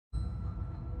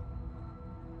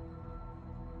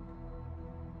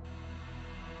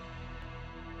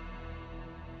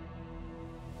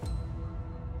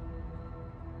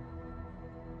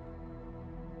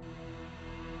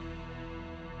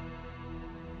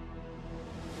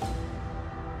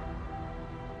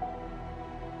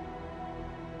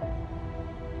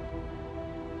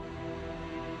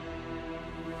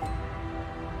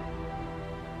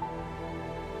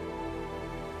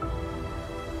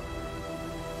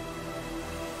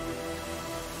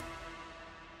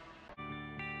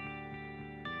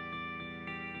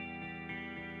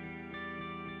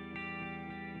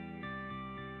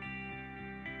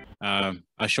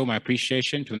I show my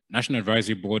appreciation to the National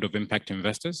Advisory Board of Impact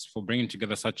Investors for bringing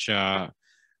together such a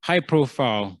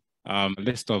high-profile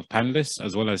list of panelists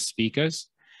as well as speakers.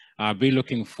 I'll be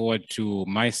looking forward to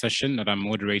my session that I'm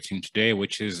moderating today,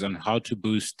 which is on how to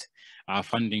boost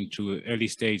funding to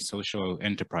early-stage social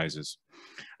enterprises.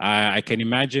 I can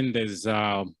imagine there's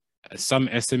some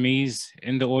SMEs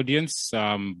in the audience,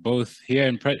 both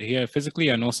here physically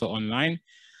and also online,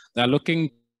 that are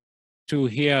looking to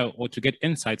hear or to get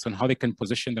insights on how they can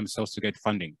position themselves to get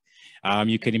funding.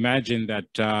 You can imagine that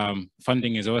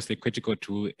funding is obviously critical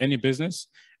to any business,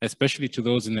 especially to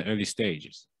those in the early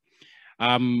stages.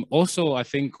 Also, I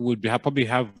think we'd probably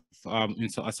have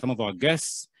some of our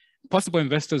guests, possible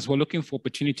investors who are looking for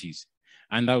opportunities,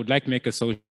 and I would like to make a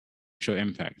social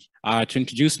impact. To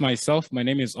introduce myself, my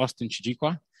name is Austin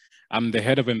Chijikwa. I'm the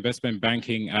head of investment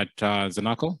banking at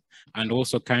ZANACO, and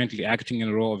also currently acting in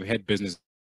the role of head business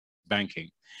banking,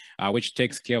 which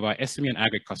takes care of our SME and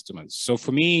agri customers. So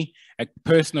for me, a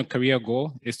personal career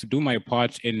goal is to do my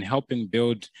part in helping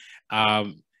build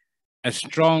a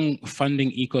strong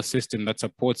funding ecosystem that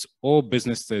supports all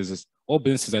businesses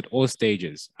at all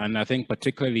stages. And I think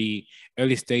particularly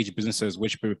early stage businesses,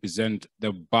 which represent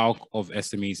the bulk of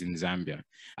SMEs in Zambia.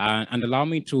 And allow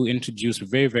me to introduce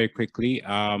very, very quickly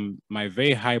my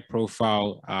very high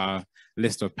profile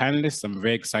list of panelists. I'm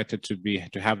very excited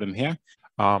to have them here.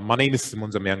 My name is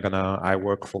Simunza Muyangana. I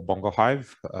work for Bongo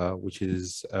Hive, which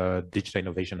is a digital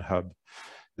innovation hub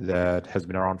that has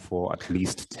been around for at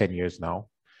least 10 years now,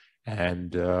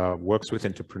 and works with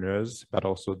entrepreneurs, but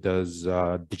also does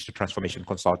digital transformation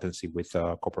consultancy with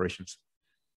corporations.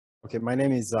 Okay, my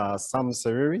name is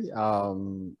Musariri.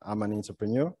 I'm an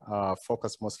entrepreneur,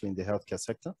 focused mostly in the healthcare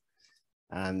sector.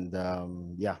 And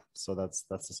yeah, so that's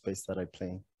the space that I play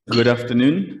in. Good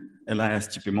afternoon, Elias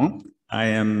Chipimo. I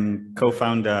am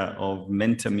co-founder of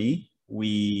MentorMe.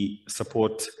 We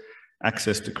support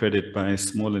access to credit by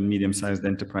small and medium-sized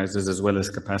enterprises, as well as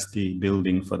capacity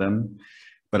building for them.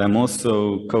 But I'm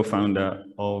also co-founder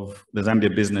of the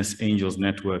Zambia Business Angels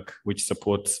Network, which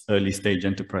supports early stage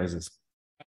enterprises.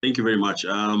 Thank you very much.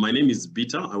 My name is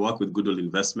Bitta. I work with Goodwell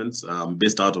Investments,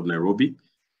 based out of Nairobi.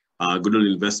 Goodwell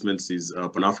Investments is a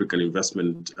Pan-African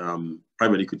investment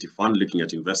private equity fund looking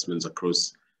at investments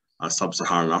across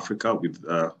sub-Saharan Africa, with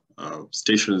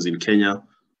stations in Kenya,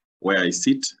 where I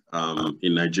sit,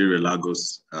 in Nigeria,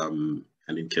 Lagos, and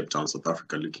in Cape Town, South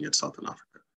Africa, looking at Southern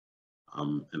Africa.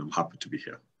 And I'm happy to be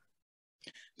here.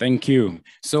 Thank you.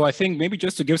 So I think maybe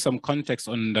just to give some context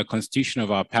on the constitution of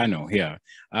our panel here,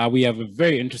 we have a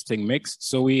very interesting mix.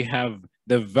 So we have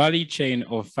the value chain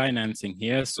of financing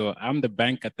here. So I'm the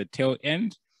bank at the tail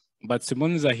end, but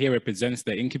Simunza here represents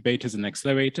the incubators and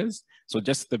accelerators. So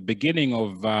just the beginning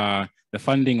of the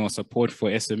funding or support for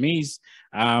SMEs.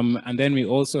 And then we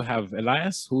also have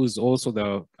Elias, who's also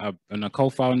the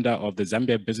co-founder of the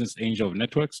Zambia Business Angel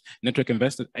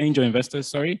Angel Investors,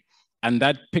 sorry. And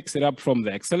that picks it up from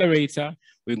the accelerator.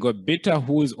 We've got Bitta,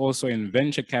 who is also in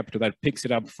venture capital, that picks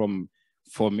it up from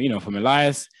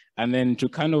Elias. And then to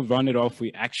kind of round it off,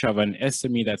 we actually have an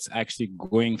SME that's actually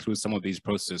going through some of these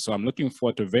processes. So I'm looking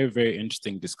forward to a very, very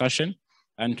interesting discussion.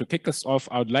 And to kick us off,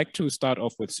 I would like to start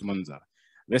off with Simunza.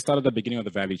 Let's start at the beginning of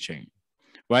the value chain,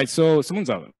 right? So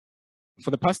Simunza,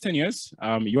 for the past 10 years,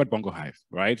 you're at Bongo Hive,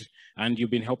 right? And you've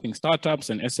been helping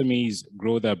startups and SMEs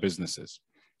grow their businesses.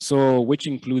 So, which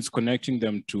includes connecting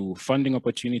them to funding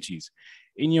opportunities.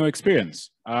 In your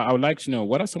experience, I would like to know,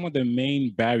 what are some of the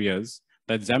main barriers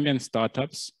that Zambian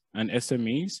startups and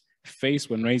SMEs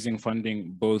face when raising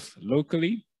funding, both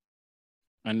locally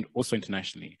and also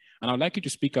internationally? And I'd like you to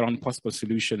speak around possible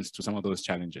solutions to some of those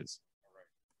challenges.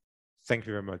 Thank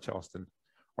you very much, Austin.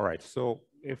 All right, so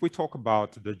if we talk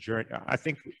about the journey, I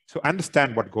think to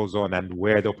understand what goes on and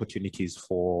where the opportunities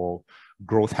for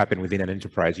growth happen within an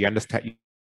enterprise, you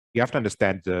have to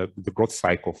understand the growth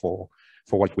cycle for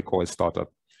what we call a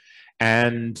startup.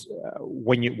 And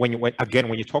when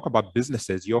you talk about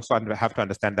businesses, you also have to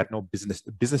understand that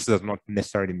businesses are not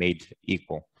necessarily made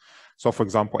equal. So for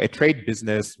example, a trade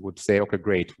business would say, okay,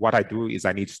 great. What I do is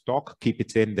I need stock, keep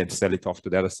it in, then sell it off to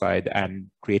the other side and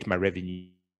create my revenue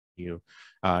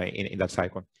in that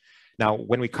cycle. Now,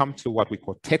 when we come to what we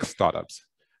call tech startups,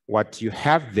 what you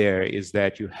have there is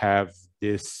that you have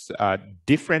this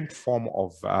different form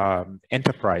of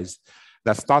enterprise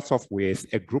that starts off with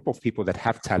a group of people that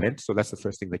have talent. So that's the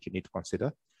first thing that you need to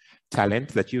consider. Talent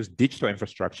that use digital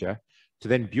infrastructure to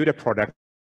then build a product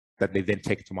that they then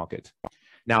take to market.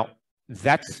 Now,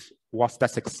 that's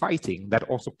exciting. That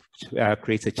also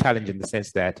creates a challenge in the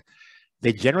sense that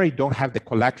they generally don't have the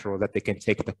collateral that they can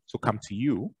take to come to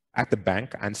you at the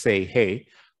bank and say, hey,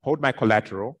 hold my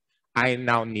collateral. I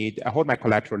now I hold my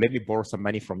collateral, let me borrow some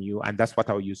money from you, and that's what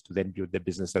I'll use to then build the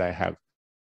business that I have.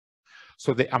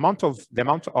 So the amount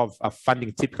of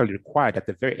funding typically required at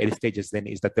the very early stages then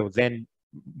is that they'll then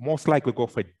most likely go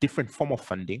for a different form of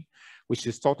funding, which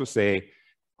is sort of say,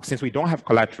 since we don't have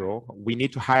collateral, we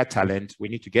need to hire talent, we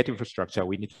need to get infrastructure,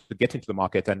 we need to get into the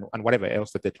market, and whatever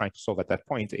else that they're trying to solve at that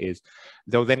point is,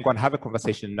 they'll then go and have a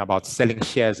conversation about selling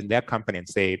shares in their company and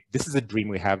say, this is a dream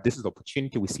we have, this is the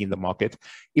opportunity we see in the market.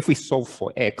 If we solve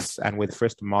for X and we're the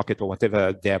first to market or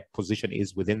whatever their position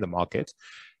is within the market,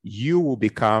 you will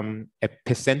become a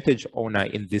percentage owner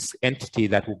in this entity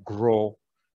that will grow,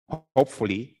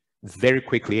 hopefully, very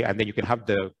quickly, and then you can have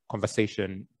the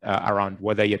conversation around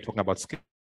whether you're talking about scale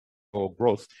or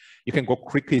growth. You can go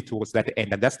quickly towards that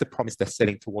end, and that's the promise they're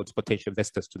selling towards potential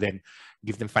investors to then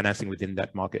give them financing within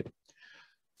that market.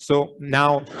 So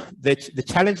now the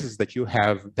challenges that you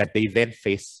have that they then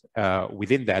face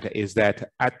within that is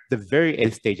that at the very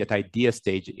early stage, at idea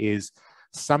stage, is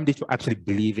somebody to actually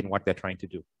believe in what they're trying to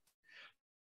do.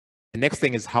 The next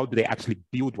thing is, how do they actually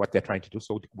build what they're trying to do?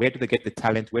 So where do they get the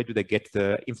talent? Where do they get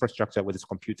the infrastructure, whether it's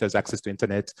computers, access to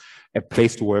internet, a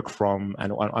place to work from,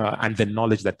 and the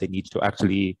knowledge that they need to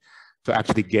actually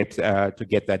get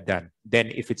that done? Then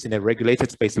if it's in a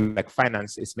regulated space like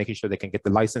finance, it's making sure they can get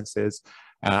the licenses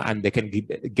and they can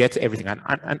get everything.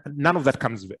 And none of that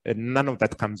comes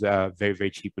very,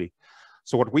 very cheaply.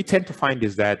 So what we tend to find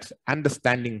is that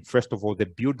understanding, first of all, the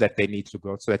build that they need to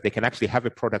go so that they can actually have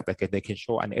a product that they can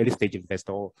show an early stage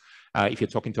investor, or if you're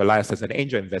talking to Elias as an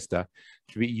angel investor,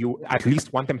 you at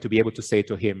least want them to be able to say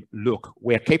to him, look,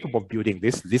 we're capable of building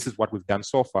this. This is what we've done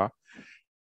so far.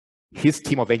 His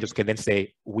team of angels can then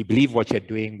say, we believe what you're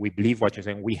doing. We believe what you're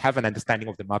saying. We have an understanding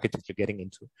of the market that you're getting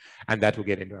into, and that will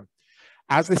get into them.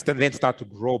 As they then start to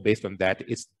grow based on that,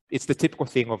 it's the typical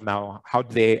thing of now, how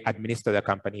do they administer their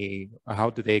company? How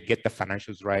do they get the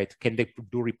financials right? Can they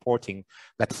do reporting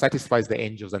that satisfies the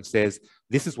angels and says,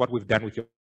 this is what we've done with your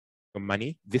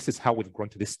money. This is how we've grown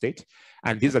to this state.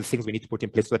 And these are the things we need to put in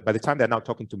place so that by the time they're now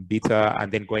talking to Bitta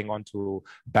and then going on to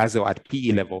Basel at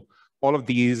PE level, all of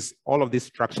these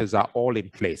structures are all in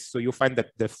place. So you'll find that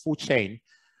the full chain,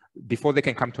 before they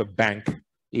can come to a bank,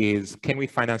 is can we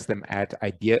finance them at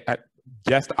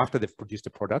just after they've produced a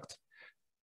product,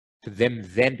 to them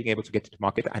then being able to get to the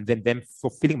market, and then them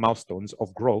fulfilling milestones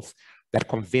of growth that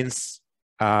convince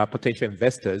potential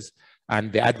investors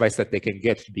and the advice that they can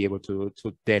get to be able to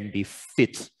then be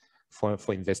fit for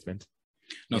investment.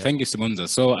 No, yeah. Thank you, Simunza.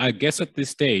 So I guess at this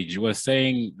stage, we're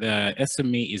saying the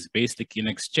SME is basically in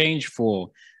exchange for,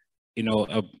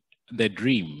 their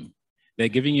dream. They're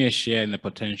giving you a share in the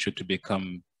potential to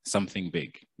become something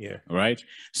big. Yeah. Right.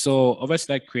 So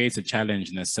obviously that creates a challenge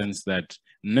in the sense that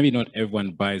maybe not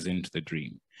everyone buys into the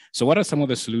dream. So what are some of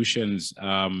the solutions,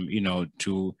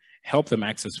 to help them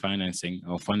access financing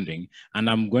or funding? And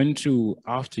I'm going to,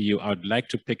 after you, I'd like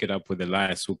to pick it up with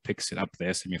Elias, who picks it up, the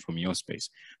SME from your space.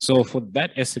 So for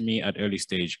that SME at early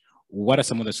stage, what are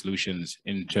some of the solutions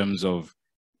in terms of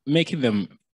making them,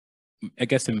 I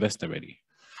guess, investor ready?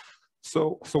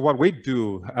 So what we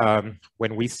do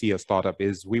when we see a startup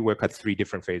is we work at 3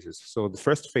 different phases. So the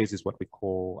first phase is what we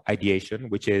call ideation,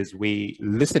 which is we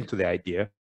listen to the idea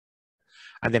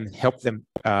and then help them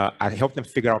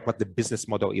figure out what the business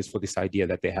model is for this idea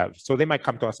that they have. So they might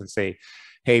come to us and say,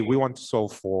 hey, we want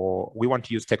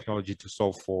to use technology to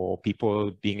solve for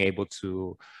people being able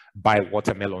to buy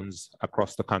watermelons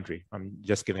across the country. I'm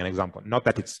just giving an example. Not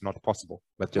that it's not possible,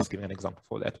 but just giving an example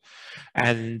for that.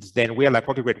 And then we're like,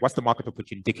 okay, great. What's the market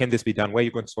opportunity? Can this be done? Where are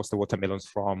you going to source the watermelons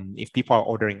from? If people are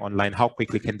ordering online, how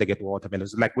quickly can they get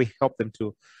watermelons? Like, we help them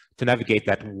to navigate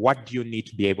that. What do you need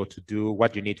to be able to do?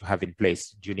 What do you need to have in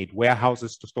place? Do you need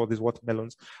warehouses to store these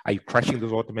watermelons? Are you crushing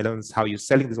those watermelons? How are you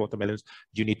selling these watermelons?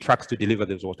 Do you need trucks to deliver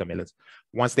those watermelons?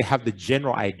 Once they have the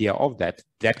general idea of that,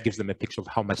 that gives them a picture of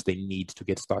how much they need to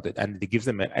get started. And it gives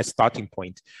them a starting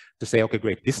point to say, okay,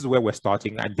 great, this is where we're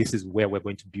starting and this is where we're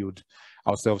going to build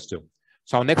ourselves to.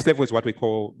 So our next level is what we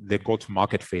call the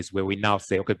go-to-market phase, where we now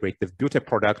say, okay, great, they've built a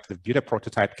product, they've built a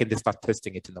prototype, can they start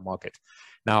testing it in the market?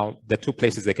 Now, the 2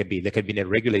 places they can be in a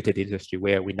regulated industry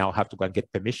where we now have to go and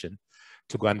get permission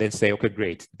to go and then say, okay,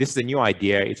 great, this is a new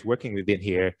idea, it's working within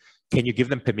here. Can you give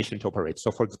them permission to operate?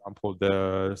 So for example,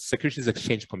 the Securities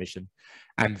Exchange Commission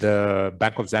and the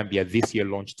Bank of Zambia this year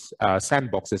launched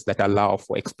sandboxes that allow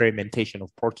for experimentation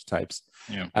of prototypes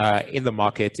in the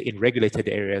market in regulated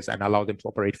areas and allow them to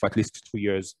operate for at least 2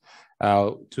 years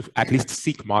to at least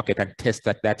seek market and test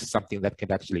that that's something that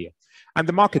can actually. And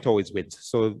the market always wins.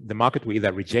 So the market will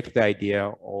either reject the idea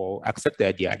or accept the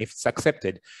idea. And if it's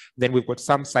accepted, then we've got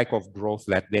some cycle of growth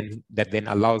that then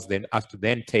allows us to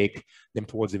then take them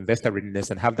towards investor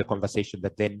readiness and have the conversation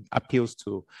that then appeals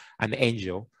to an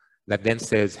angel that then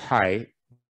says, hi,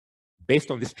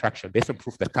 based on this traction, based on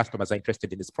proof that customers are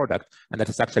interested in this product and that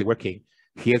it's actually working,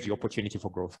 here's the opportunity for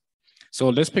growth. So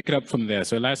let's pick it up from there.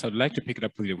 So Elias, I'd like to pick it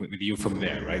up with you from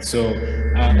there, right? So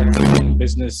Zambian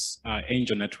Business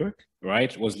Angel Network,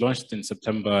 right, was launched in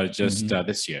September just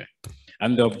this year.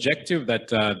 And the objective that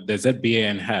the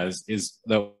ZBAN has is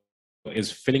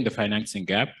filling the financing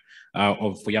gap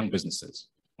for young businesses,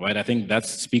 right? I think that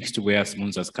speaks to where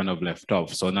Simunza's kind of left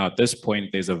off. So now at this point,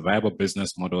 there's a viable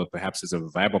business model, perhaps there's a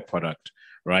viable product,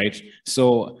 right?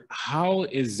 So how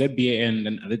is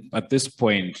ZBAN at this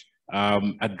point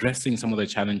addressing some of the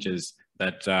challenges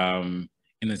that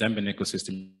in the Zambian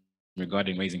ecosystem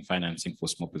regarding raising financing for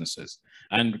small businesses?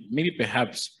 And maybe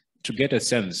perhaps to get a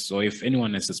sense, or if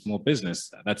anyone is a small business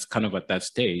that's kind of at that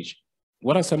stage,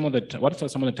 what are some of the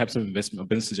types of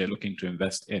businesses you're looking to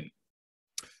invest in?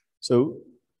 So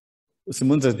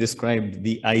Simunza described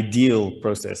the ideal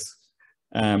process,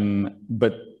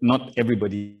 but not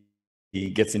everybody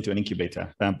gets into an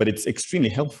incubator, but it's extremely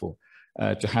helpful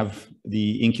to have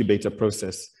the incubator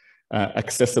process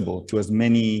accessible to as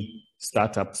many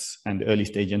startups and early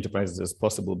stage enterprises as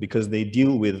possible, because they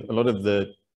deal with a lot of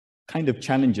the kind of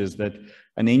challenges that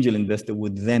an angel investor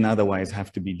would then otherwise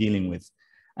have to be dealing with.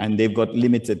 And they've got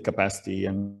limited capacity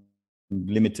and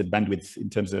limited bandwidth in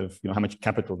terms of how much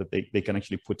capital that they can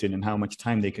actually put in and how much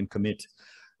time they can commit.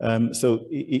 So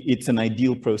it's an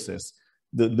ideal process.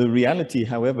 The reality,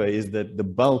 however, is that the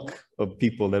bulk of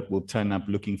people that will turn up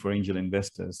looking for angel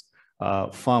investors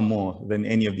are far more than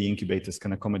any of the incubators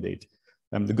can accommodate.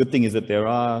 The good thing is that there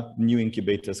are new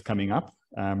incubators coming up,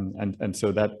 and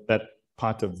so that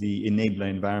part of the enabler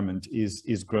environment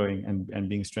is growing and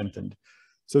being strengthened.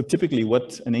 So typically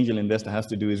what an angel investor has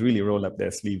to do is really roll up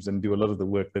their sleeves and do a lot of the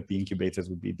work that the incubators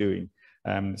would be doing.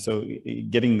 So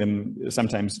getting them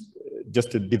sometimes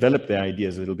just to develop their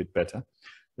ideas a little bit better.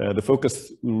 The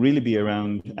focus will really be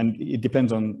around, and it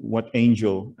depends on what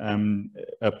angel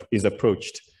is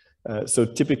approached. So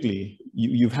typically,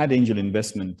 you've had angel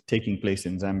investment taking place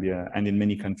in Zambia and in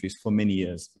many countries for many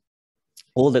years.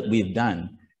 All that we've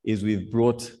done is we've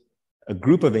brought a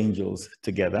group of angels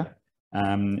together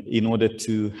in order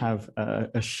to have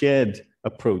a shared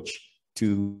approach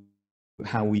to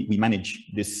how we manage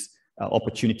this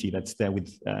opportunity that's there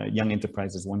with young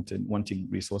enterprises wanting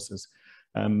resources.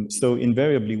 So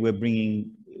invariably, we're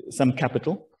bringing some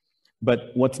capital,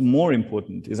 but what's more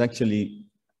important is actually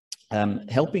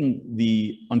helping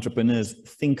the entrepreneurs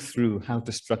think through how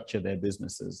to structure their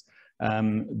businesses,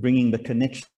 bringing the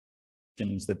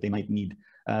connections that they might need,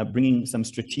 bringing some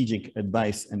strategic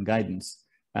advice and guidance.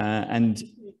 And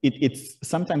it's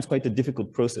sometimes quite a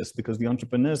difficult process because the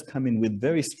entrepreneurs come in with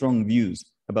very strong views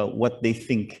about what they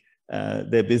think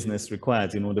their business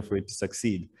requires in order for it to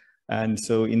succeed. And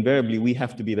so invariably, we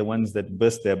have to be the ones that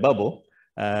burst their bubble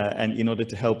and in order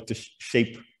to help to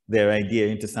shape their idea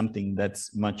into something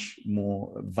that's much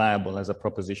more viable as a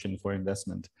proposition for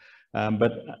investment.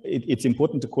 But it's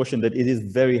important to caution that it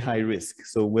is very high risk.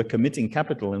 So we're committing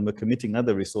capital and we're committing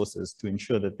other resources to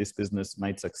ensure that this business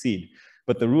might succeed.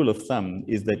 But the rule of thumb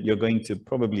is that you're going to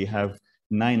probably have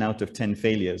 9 out of 10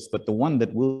 failures, but the one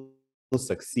that will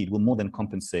succeed will more than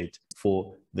compensate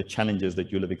for the challenges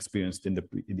that you'll have experienced in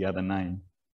the other 9.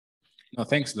 No,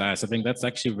 thanks, Elias. I think that's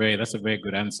actually that's a very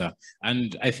good answer.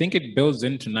 And I think it builds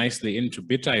nicely into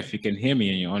Bitta, if you can hear me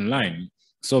and you're online.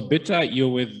 So Bitta, you're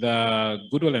with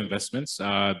Goodwell Investments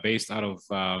based out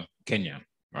of Kenya,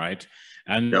 right?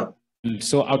 And, yeah. And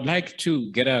so I'd like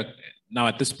to now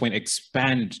at this point,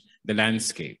 expand the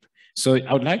landscape. So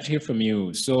I would like to hear from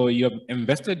you. So you've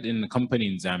invested in a company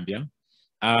in Zambia,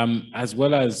 as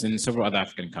well as in several other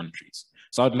African countries.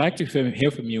 So I'd like to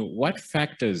hear from you, what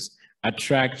factors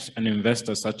attract an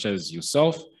investor such as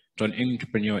yourself to an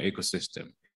entrepreneur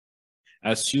ecosystem?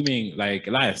 Assuming, like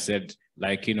Elias said,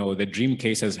 the dream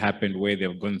case has happened where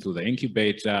they've gone through the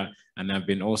incubator and have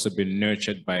also been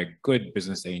nurtured by a good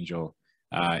business angel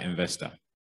investor.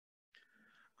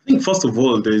 I think first of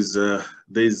all, there's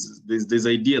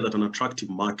idea that an attractive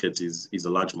market is a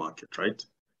large market, right?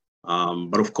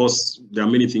 But of course, there are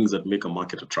many things that make a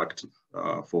market attractive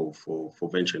for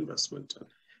venture investment.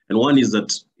 And one is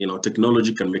that,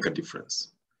 technology can make a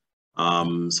difference.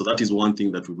 So that is one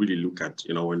thing that we really look at,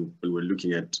 when we're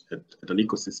looking at an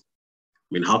ecosystem.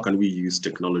 I mean, how can we use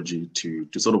technology to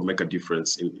sort of make a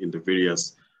difference in the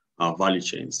various value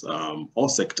chains or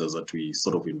sectors that we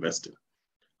sort of invest in?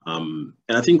 And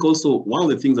I think also one of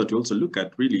the things that we also look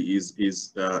at really is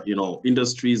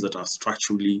industries that are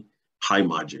structurally high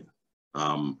margin.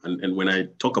 And when I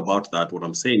talk about that, what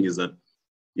I'm saying is that,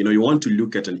 you want to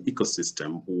look at an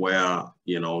ecosystem where,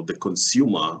 the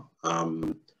consumer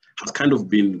has kind of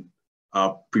been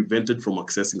prevented from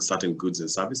accessing certain goods and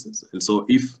services. And so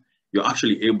if you're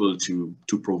actually able to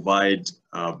provide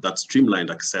that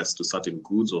streamlined access to certain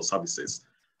goods or services,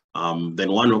 then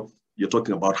you're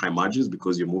talking about high margins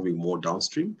because you're moving more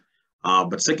downstream.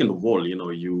 But second of all,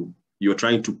 you're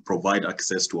trying to provide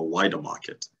access to a wider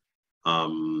market.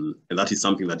 And that is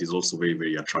something that is also very,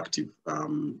 very attractive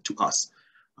to us.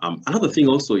 Another thing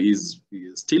also is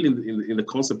still in the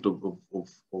concept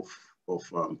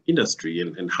of industry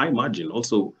and high margin.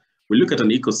 Also, we look at an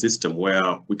ecosystem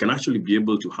where we can actually be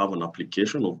able to have an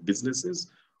application of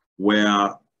businesses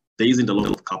where there isn't a lot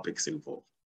of capex involved,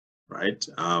 right?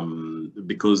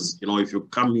 Because if you're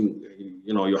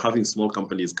you're having small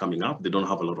companies coming up, they don't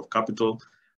have a lot of capital.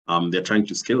 They're trying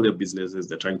to scale their businesses.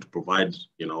 They're trying to provide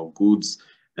goods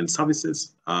and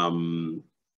services,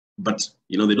 but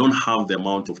they don't have the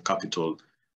amount of capital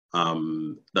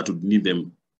that would need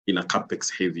them in a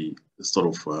capex heavy sort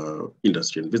of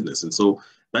industry and business. And so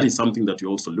that is something that you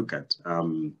also look at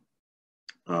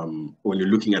when you're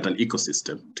looking at an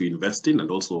ecosystem to invest in, and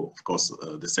also, of course,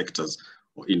 the sectors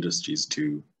or industries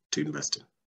to invest in.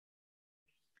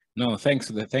 No, thanks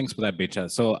for that,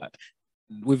 Bitta. So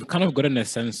we've kind of gotten a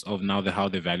sense of now how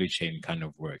the value chain kind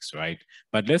of works, right?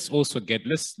 But let's also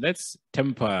let's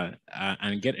temper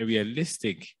and get a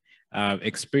realistic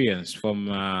experience from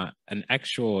an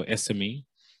actual SME.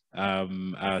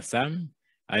 Sam,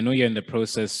 I know you're in the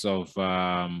process of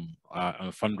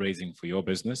fundraising for your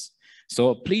business.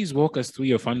 So please walk us through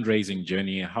your fundraising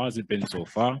journey. How has it been so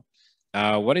far?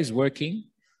 What is working?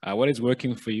 What is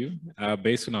working for you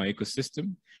based on our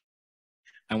ecosystem?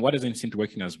 And what doesn't seem to be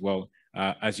working as well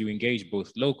as you engage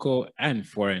both local and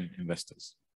foreign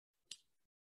investors?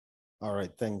 All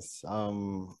right, thanks.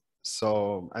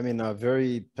 So,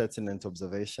 very pertinent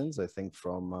observations, I think,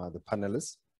 from the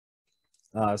panelists.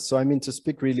 So, to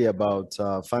speak really about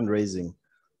fundraising,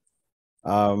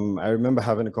 I remember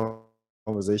having a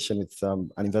conversation with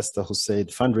an investor who said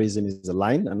fundraising is a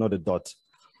line and not a dot.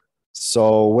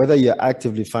 So whether you're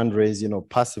actively fundraising or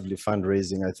passively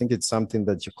fundraising, I think it's something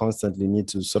that you constantly need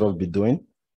to sort of be doing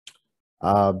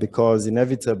because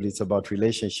inevitably it's about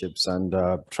relationships and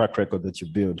track record that you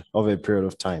build over a period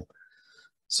of time.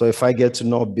 So if I get to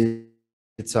know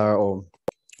Bitta or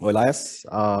Elias,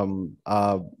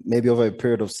 maybe over a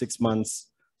period of 6 months,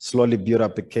 slowly build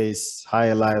up a case. Hi,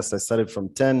 Elias, I started from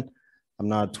 10, I'm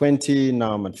now at 20,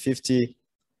 now I'm at 50.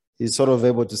 He's sort of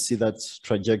able to see that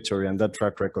trajectory and that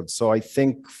track record. So I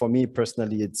think for me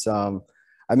personally, it's,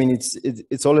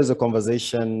 it's always a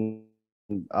conversation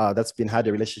that's been had,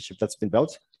 a relationship that's been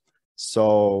built.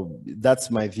 So that's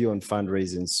my view on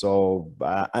fundraising. So,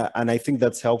 and I think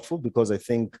that's helpful because I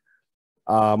think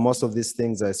most of these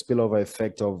things are a spillover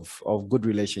effect of good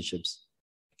relationships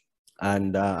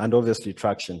and obviously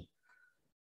traction.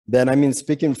 Then,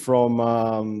 speaking from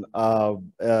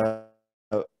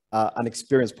an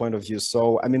experience point of view.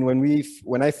 So,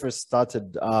 when I first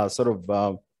started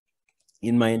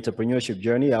in my entrepreneurship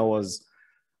journey, I was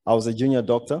a junior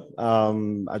doctor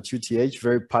at UTH,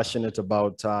 very passionate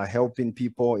about helping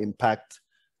people, impact,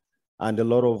 and a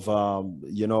lot of,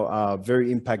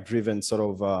 very impact-driven sort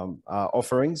of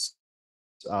offerings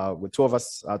with two of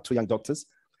us, two young doctors.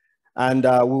 And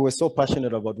we were so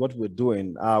passionate about what we're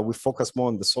doing. We focused more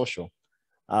on the social.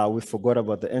 We forgot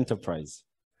about the enterprise.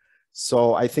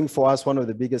 So I think for us, one of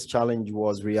the biggest challenge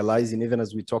was realizing, even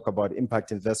as we talk about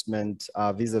impact investment,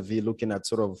 vis-a-vis looking at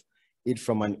sort of it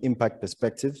from an impact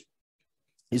perspective,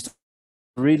 is to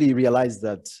really realize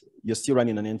that you're still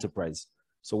running an enterprise.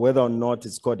 So whether or not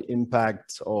it's called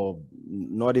impact or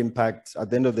not impact, at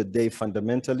the end of the day,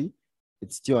 fundamentally,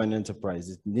 it's still an enterprise.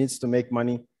 It needs to make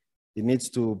money. It needs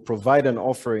to provide an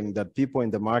offering that people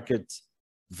in the market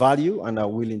value and are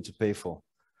willing to pay for.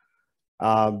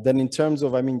 Then in terms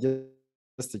of,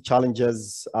 just the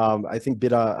challenges, I think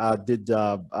Bitta did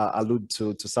allude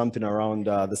to something around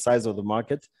the size of the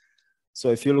market.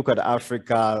 So if you look at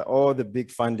Africa, all the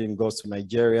big funding goes to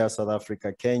Nigeria, South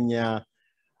Africa, Kenya,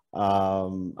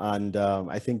 and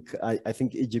I think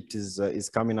Egypt is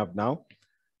coming up now.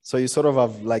 So you sort of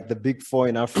have like the big four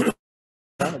in Africa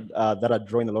that are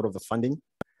drawing a lot of the funding.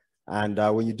 And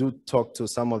when you do talk to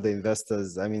some of the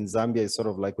investors, Zambia is sort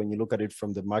of like, when you look at it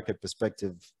from the market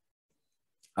perspective,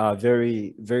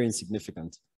 very, very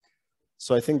insignificant.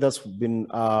 So I think that's been,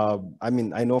 I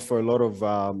mean, I know for a lot of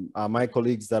my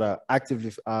colleagues that are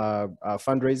actively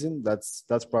fundraising,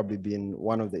 that's probably been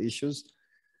one of the issues.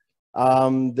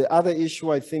 The other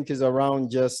issue I think is around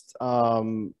just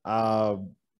local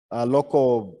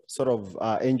sort of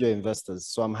angel investors.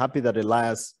 So I'm happy that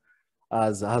Elias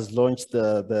has launched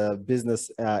the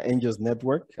Business Angels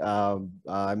Network.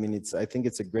 I mean, I think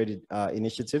it's a great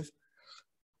initiative.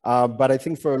 But I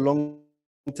think for a long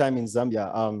time in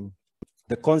Zambia,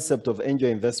 the concept of angel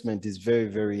investment is very,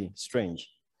 very strange.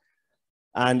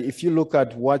 And if you look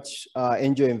at what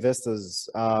angel investors,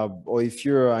 or if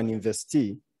you're an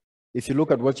investee, if you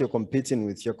look at what you're competing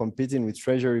with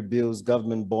treasury bills,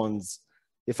 government bonds.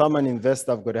 If I'm an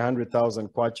investor, I've got 100,000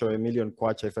 kwacha or 1 million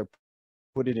kwacha. If I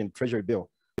put it in treasury bill,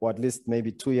 or at least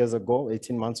maybe 2 years ago,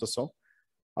 18 months or so,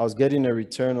 I was getting a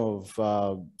return of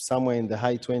somewhere in the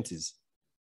high 20s.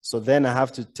 So then I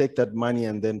have to take that money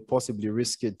and then possibly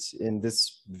risk it in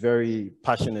this very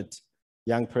passionate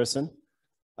young person.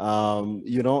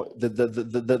 You know,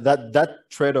 that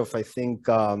trade-off, I think,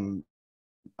 from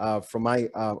my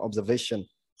observation,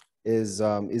 is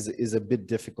a bit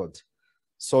difficult.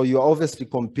 So you're obviously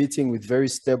competing with very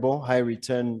stable, high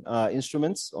return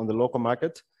instruments on the local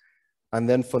market. And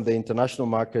then for the international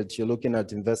market, you're looking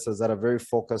at investors that are very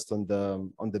focused on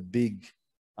the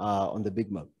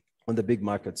big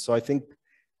market. So I think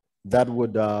that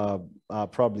would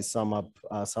probably sum up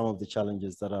some of the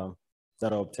challenges that are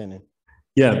obtaining.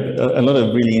 Yeah, a lot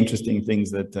of really interesting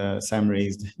things that Sam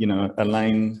raised, you know, a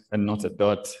line and not a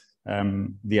dot,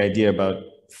 the idea about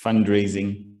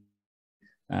fundraising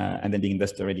and then being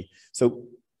investor ready. So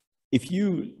if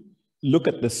you look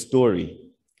at the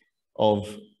story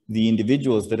of the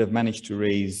individuals that have managed to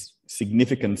raise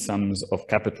significant sums of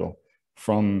capital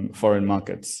from foreign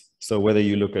markets, so whether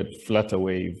you look at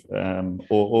Flutterwave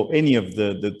or any of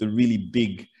the really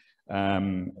big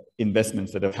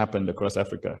investments that have happened across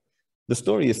Africa, the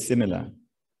story is similar.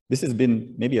 This has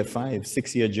been maybe a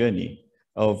 5-6 year journey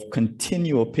of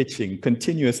continual pitching,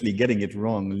 continuously getting it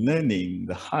wrong, learning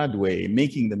the hard way,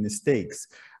 making the mistakes.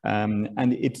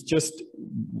 And it's just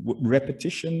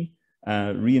repetition,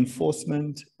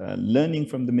 reinforcement, learning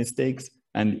from the mistakes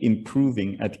and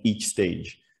improving at each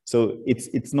stage. So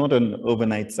it's not an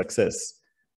overnight success.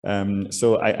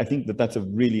 So I think that that's a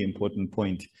really important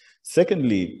point.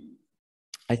 Secondly,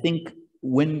 I think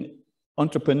when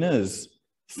entrepreneurs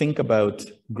think about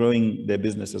growing their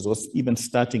businesses or even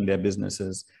starting their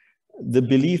businesses, the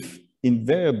belief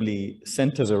invariably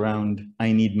centers around,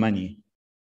 I need money.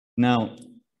 Now,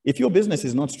 if your business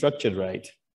is not structured right,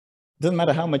 it doesn't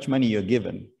matter how much money you're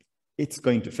given, it's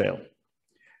going to fail.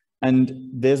 And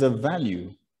there's a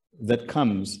value that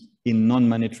comes in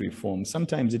non-monetary form.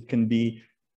 Sometimes it can be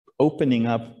opening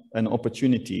up an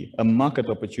opportunity, a market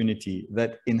opportunity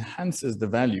that enhances the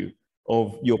value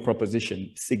of your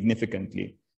proposition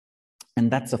significantly. And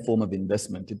that's a form of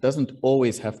investment. It doesn't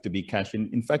always have to be cash.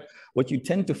 In fact, what you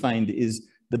tend to find is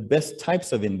the best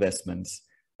types of investments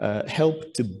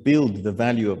help to build the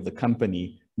value of the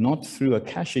company, not through a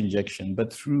cash injection,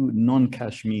 but through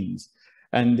non-cash means.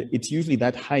 And it's usually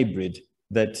that hybrid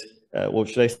that, or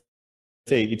should I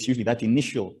say, it's usually that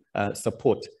initial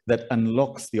support that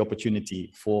unlocks the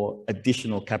opportunity for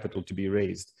additional capital to be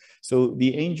raised. So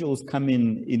the angels come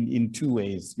in two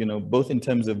ways, you know, both in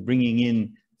terms of bringing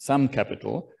in some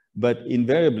capital, but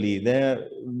invariably they're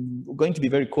going to be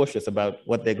very cautious about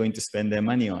what they're going to spend their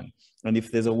money on. And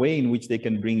if there's a way in which they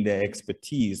can bring their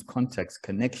expertise, contacts,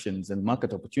 connections, and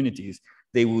market opportunities,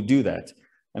 they will do that.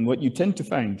 And what you tend to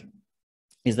find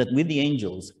is that with the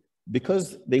angels,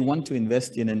 because they want to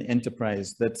invest in an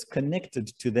enterprise that's connected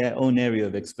to their own area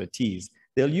of expertise,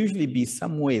 there'll usually be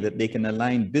some way that they can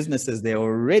align businesses they're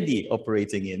already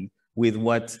operating in with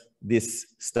what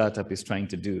this startup is trying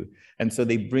to do. And so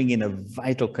they bring in a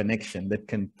vital connection that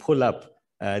can pull up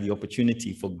the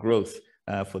opportunity for growth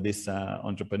for this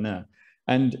entrepreneur.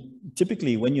 And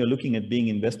typically when you're looking at being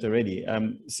investor ready,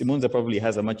 Simunza probably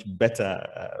has a much better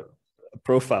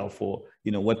profile for,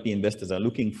 you know, what the investors are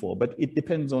looking for, but it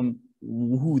depends on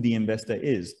who the investor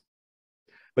is.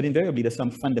 But invariably, there's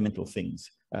some fundamental things.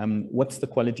 What's the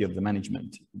quality of the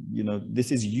management? You know,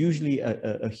 this is usually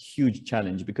a huge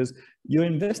challenge because you're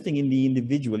investing in the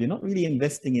individual. You're not really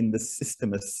investing in the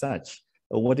system as such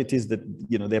or what it is that,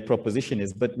 you know, their proposition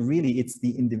is, but really it's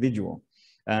the individual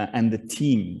and the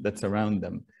team that's around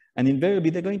them. And invariably,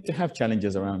 they're going to have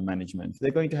challenges around management.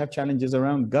 They're going to have challenges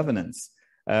around governance.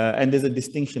 And there's a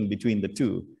distinction between the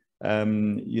two.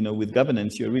 You know, with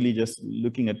governance, you're really just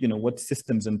looking at, you know, what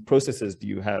systems and processes do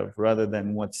you have rather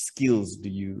than what skills do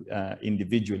you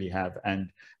individually have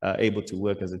and able to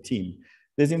work as a team.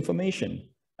 There's information.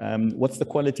 What's the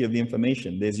quality of the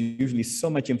information? There's usually so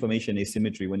much information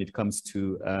asymmetry when it comes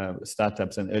to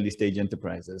startups and early stage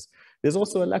enterprises. There's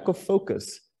also a lack of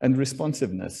focus and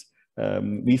responsiveness.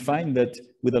 We find that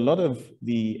with a lot of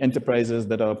the enterprises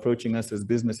that are approaching us as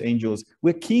business angels,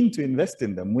 we're keen to invest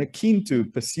in them. We're keen to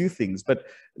pursue things, but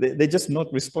they're just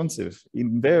not responsive,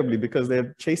 invariably, because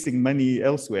they're chasing money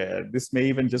elsewhere. This may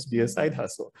even just be a side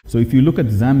hustle. So if you look at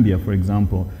Zambia, for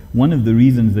example, one of the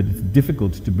reasons that it's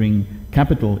difficult to bring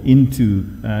capital into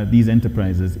these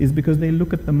enterprises is because they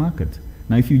look at the market.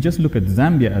 Now, if you just look at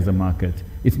Zambia as a market,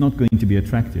 it's not going to be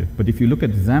attractive. But if you look at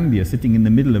Zambia sitting in the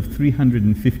middle of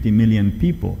 350 million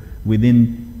people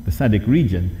within the SADC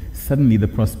region, suddenly the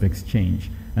prospects change.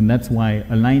 And that's why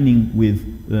aligning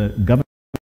with the government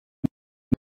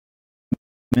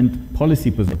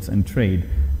policy positions and trade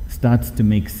starts to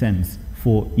make sense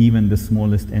for even the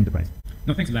smallest enterprise.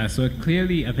 No, thanks, Elias. So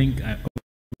clearly, I think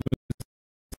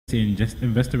just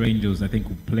investor angels, I think,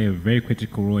 will play a very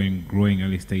critical role in growing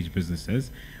early stage businesses.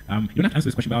 You don't have to answer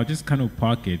this question, but I'll just kind of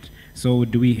park it. So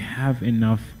do we have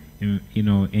enough,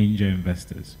 angel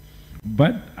investors?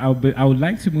 But I would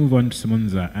like to move on to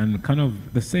Simunza and kind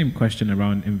of the same question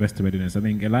around investor readiness. I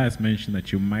think Elias mentioned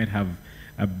that you might have,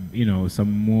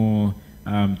 some more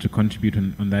to contribute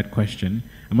on that question.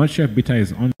 I'm not sure if Bitta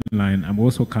is online. I'm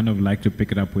also kind of like to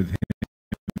pick it up with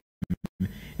him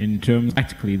in terms,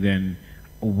 practically then,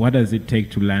 what does it take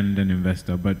to land an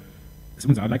investor? But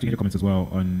Simunza, I'd like to hear your comments as well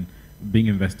on being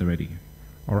investor ready.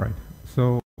 All right.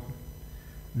 So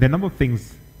there are a number of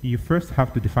things. You first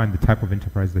have to define the type of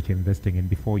enterprise that you're investing in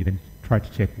before you then try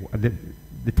to check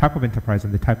the type of enterprise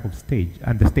and the type of stage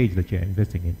and the stage that you're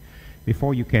investing in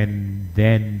before you can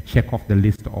then check off the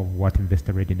list of what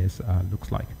investor readiness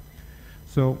looks like.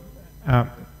 So,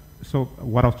 so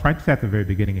what I was trying to say at the very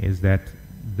beginning is that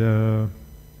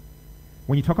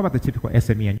when you talk about the typical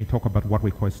SME and you talk about what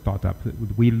we call a startup,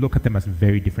 we look at them as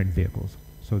very different vehicles.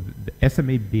 So the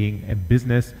SME being a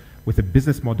business with a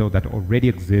business model that already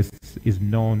exists, is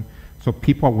known, so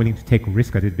people are willing to take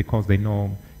risk at it because they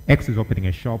know X is opening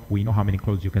a shop, we know how many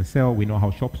clothes you can sell, we know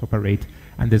how shops operate,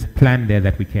 and there's a plan there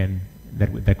that we can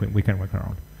work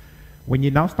around. When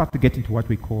you now start to get into what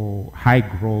we call high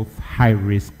growth, high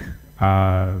risk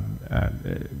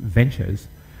ventures,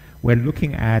 we're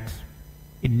looking at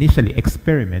initially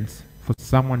experiments for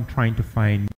someone trying to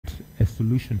find a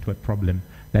solution to a problem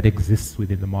that exists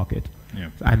within the market. Yeah.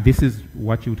 And this is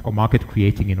what you would call market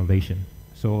creating innovation.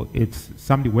 So it's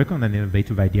somebody working on an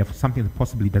innovative idea for something that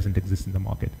possibly doesn't exist in the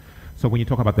market. So when you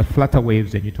talk about the flutter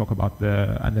waves and you talk about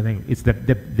they're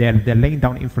laying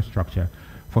down infrastructure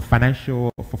for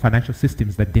financial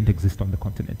systems that didn't exist on the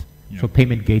continent. Yeah. So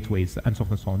payment gateways and so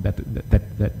forth and so on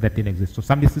that didn't exist. So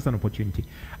somebody sees an opportunity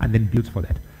and then builds for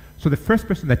that. So the first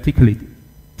person that typically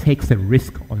takes a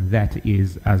risk on that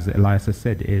is, as Elias has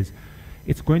said, is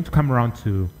it's going to come around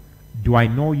to, do I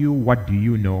know you? What do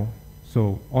you know?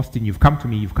 So Austin, you've come to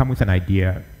me, you've come with an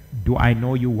idea. Do I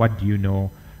know you? What do you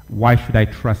know? Why should I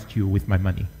trust you with my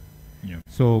money? Yeah.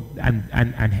 So, and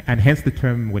hence the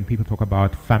term when people talk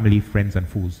about family, friends, and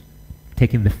fools,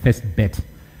 taking the first bet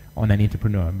on an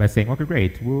entrepreneur by saying, okay,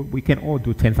 great, we can all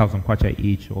do 10,000 kwacha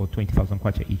each or 20,000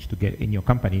 kwacha each to get in your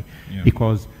company, yeah,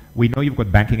 because we know you've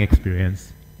got banking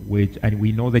experience, and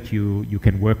we know that you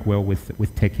can work well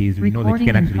with techies. We know that you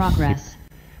can actually ship.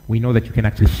 We know that you can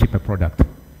actually ship a product.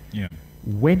 Yeah.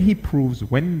 When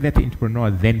that entrepreneur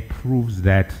then proves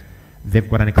that they've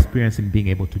got an experience in being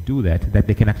able to do that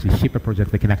they can actually ship a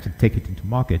project, they can actually take it into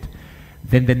market,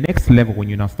 then the next level, when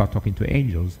you now start talking to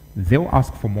angels, they'll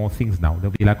ask for more things now. They'll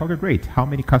be like, okay, great, how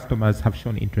many customers have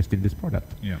shown interest in this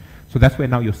product? Yeah. So that's where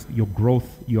now your growth,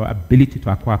 your ability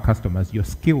to acquire customers, your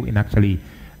skill in actually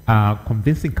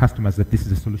convincing customers that this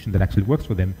is a solution that actually works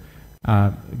for them,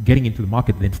 getting into the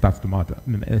market then starts to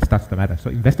matter.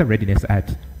 So investor readiness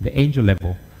at the angel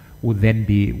level would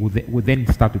then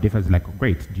start to differ. It's like, oh,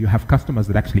 great, do you have customers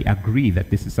that actually agree that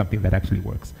this is something that actually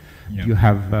works? Yeah. Do you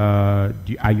have are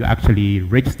you actually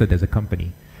registered as a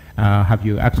company? Have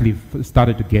you actually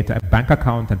started to get a bank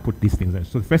account and put these things in?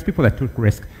 So the first people that took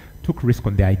risk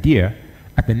on the idea.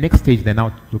 At the next stage, they're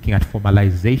now looking at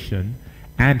formalization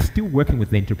and still working with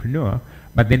the entrepreneur,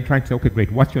 but then trying to say, okay,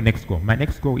 great, what's your next goal? My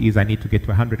next goal is I need to get to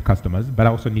 100 customers, but I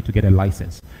also need to get a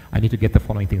license. I need to get the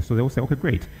following things. So they will say, okay,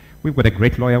 great. We've got a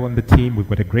great lawyer on the team. We've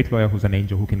got a great lawyer who's an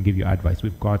angel who can give you advice.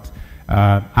 We've got,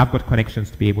 I've got connections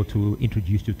to be able to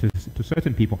introduce you to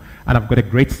certain people. And I've got a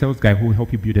great sales guy who will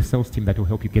help you build a sales team that will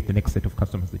help you get the next set of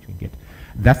customers that you can get.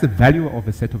 That's the value of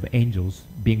a set of angels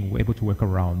being able to work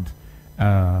around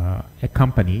a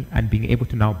company and being able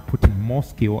to now put in more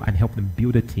skill and help them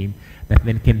build a team that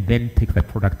then can take that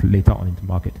product later on into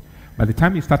market. By the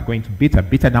time you start going to Bitta,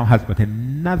 Bitta now has got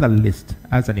another list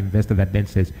as an investor that then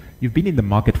says, you've been in the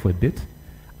market for a bit.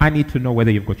 I need to know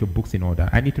whether you've got your books in order.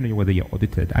 I need to know whether you're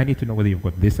audited. I need to know whether you've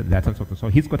got this and that and so on. So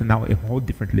he's got now a whole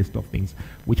different list of things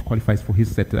which qualifies for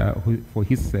his set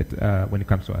when it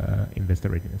comes to investor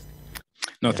readiness.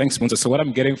 No, thanks, Simunza. So what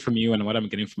I'm getting from you and what I'm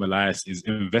getting from Elias is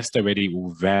investor ready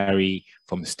will vary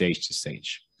from stage to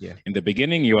stage. Yeah. In the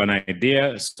beginning, you're an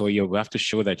idea, so you have to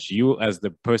show that you, as the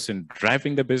person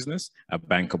driving the business, are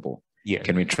bankable. Yeah.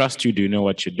 Can we trust you? Do you know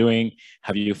what you're doing?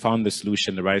 Have you found the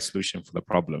solution, the right solution for the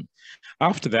problem?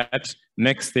 After that,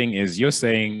 next thing is you're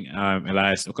saying,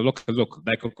 Elias, okay, look,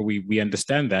 like, okay, we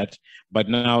understand that, but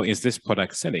now is this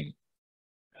product selling?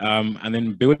 And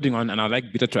then building on, and I'd like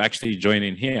Bitta to actually join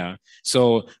in here.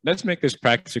 So let's make this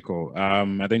practical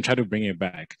and then try to bring it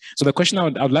back. So the question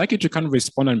I'd like you to kind of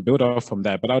respond and build off from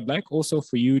that, but I'd like also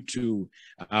for you to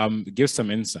give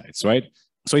some insights, right?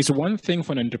 So it's one thing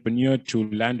for an entrepreneur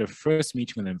to land a first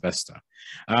meeting with an investor,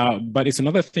 but it's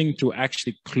another thing to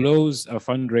actually close a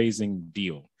fundraising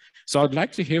deal. So I'd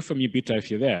like to hear from you, Bitta, if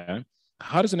you're there.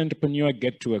 How does an entrepreneur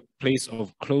get to a place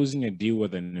of closing a deal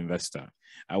with an investor?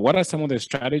 What are some of the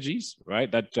strategies, right,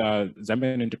 that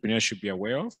Zambian entrepreneurs should be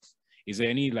aware of? Is there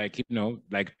any, like,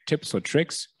 tips or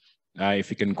tricks, if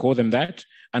you can call them that?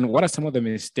 And what are some of the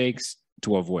mistakes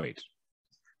to avoid?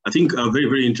 I think very,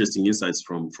 very interesting insights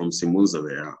from Simunza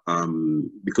there.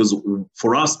 Because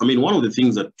for us, I mean, one of the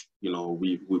things that,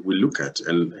 we look at,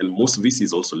 and most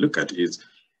VCs also look at is,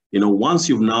 once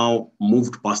you've now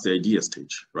moved past the idea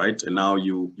stage, right? And now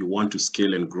you want to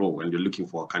scale and grow and you're looking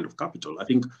for a kind of capital. I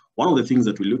think one of the things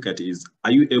that we look at is,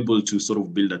 are you able to sort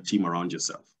of build a team around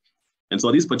yourself? And so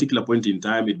at this particular point in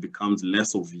time, it becomes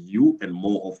less of you and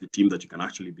more of the team that you can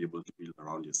actually be able to build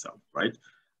around yourself, right?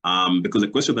 Because the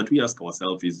question that we ask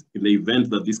ourselves is, in the event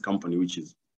that this company, which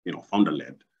is,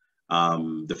 founder-led,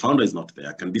 the founder is not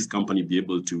there, can this company be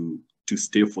able to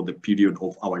stay for the period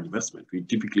of our investment? We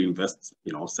typically invest,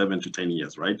 7 to 10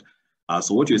 years, right?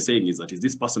 So what you're saying is that, is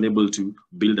this person able to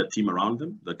build a team around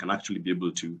them that can actually be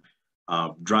able to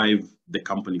drive the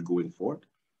company going forward?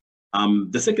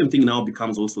 The second thing now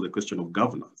becomes also the question of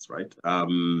governance, right?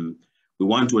 We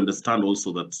want to understand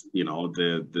also that,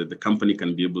 the company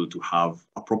can be able to have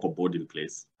a proper board in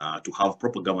place, to have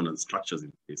proper governance structures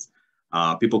in place.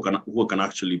 People who can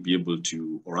actually be able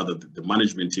to, or rather the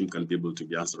management team can be able to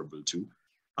be answerable to,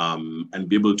 and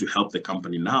be able to help the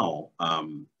company now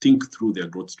think through their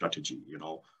growth strategy.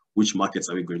 Which markets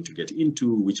are we going to get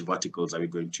into? Which verticals are we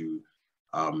going to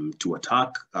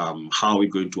attack? How are we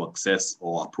going to access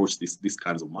or approach these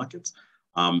kinds of markets?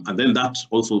 And then that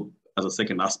also, as a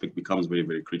second aspect, becomes very,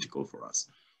 very critical for us.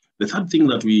 The third thing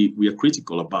that we are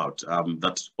critical about,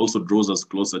 that also draws us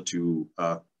closer to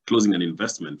closing an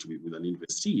investment with an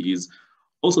investee, is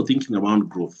also thinking around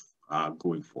growth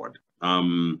going forward.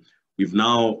 We've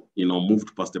now,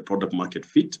 moved past the product market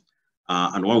fit,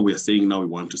 and what we're saying now, we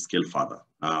want to scale further,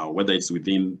 whether it's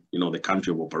within, the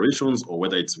country of operations or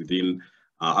whether it's within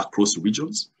across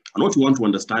regions. And what we want to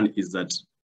understand is that,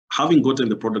 having gotten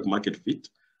the product market fit,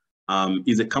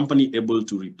 is a company able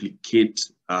to replicate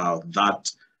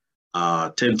that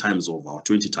 10 times over or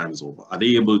 20 times over? Are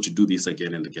they able to do this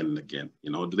again and again and again?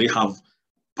 Do they have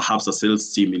perhaps a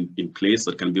sales team in place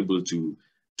that can be able to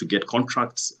get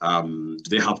contracts? Do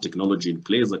they have technology in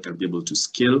place that can be able to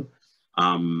scale?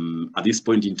 At this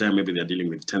point in time, maybe they're dealing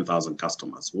with 10,000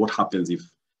 customers. What happens if,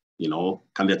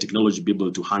 can their technology be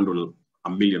able to handle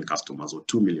 1 million customers or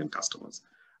 2 million customers?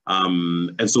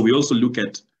 And so we also look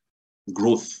at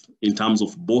growth in terms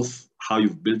of both how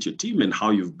you've built your team and how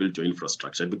you've built your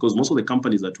infrastructure, because most of the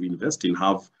companies that we invest in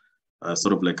have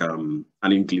sort of like an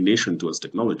inclination towards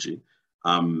technology.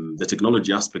 The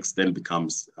technology aspects then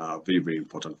becomes very, very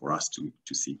important for us to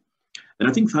see. And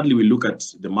I think thirdly, we look at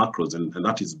the macros, and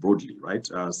that is broadly, right?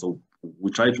 So we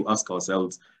try to ask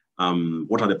ourselves,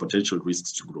 what are the potential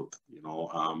risks to growth?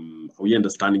 Are we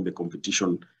understanding the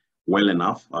competition well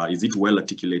enough? Is it well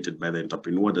articulated by the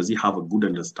entrepreneur? Does he have a good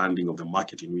understanding of the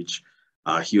market in which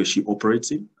he or she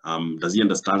operates in? Does he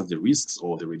understand the risks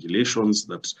or the regulations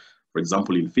that, for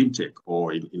example, in fintech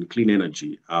or in clean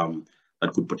energy,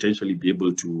 that could potentially be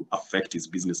able to affect his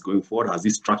business going forward? Has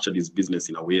he structured his business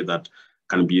in a way that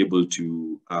can be able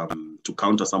to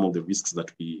counter some of the risks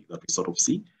that we sort of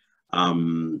see?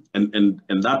 And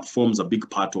that forms a big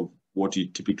part of what we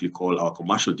typically call our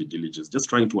commercial due diligence, just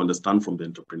trying to understand from the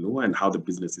entrepreneur and how the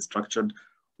business is structured,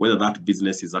 whether that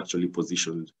business is actually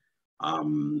positioned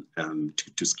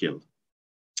to scale.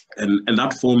 And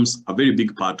that forms a very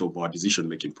big part of our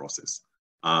decision-making process.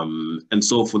 And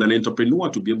so for an entrepreneur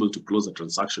to be able to close a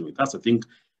transaction with us, I think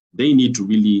they need to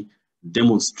really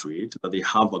demonstrate that they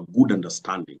have a good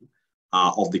understanding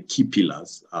of the key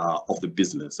pillars of the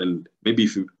business. And maybe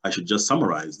I should just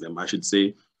summarize them, I should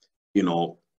say, you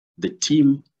know, the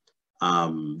team,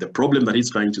 the problem that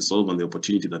he's trying to solve and the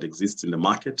opportunity that exists in the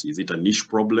market. Is it a niche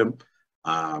problem?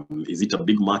 Is it a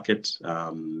big market?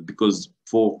 Because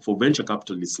for venture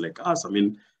capitalists like us, I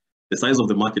mean, the size of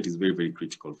the market is very, very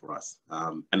critical for us.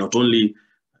 And not only,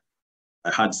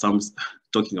 I had some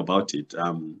talking about it,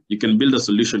 you can build a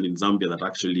solution in Zambia that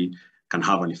actually can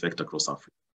have an effect across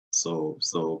Africa.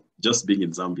 So just being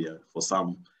in Zambia for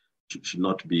some should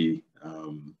not be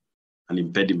an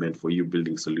impediment for you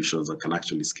building solutions that can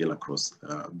actually scale across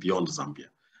beyond Zambia.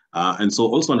 And so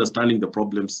also understanding the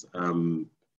problems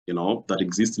you know, that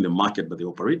exist in the market that they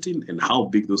operate in, and how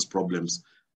big those problems,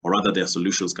 or rather their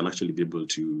solutions, can actually be able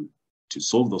to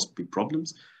solve those big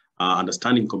problems.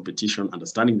 Understanding competition,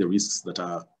 understanding the risks that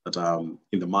are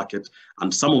in the market,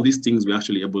 and some of these things we're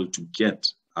actually able to get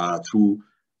through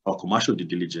our commercial due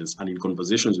diligence and in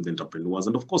conversations with entrepreneurs,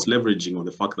 and of course leveraging on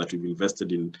the fact that we've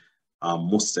invested in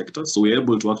most sectors. So we're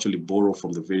able to actually borrow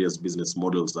from the various business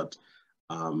models that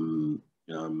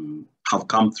have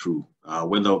come through,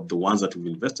 whether the ones that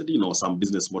we've invested in or some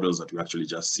business models that we actually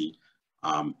just see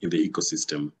in the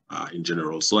ecosystem in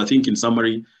general. So I think in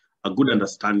summary, a good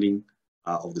understanding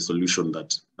of the solution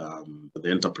that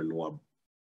the entrepreneur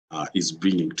is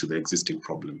bringing to the existing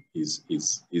problem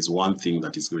is one thing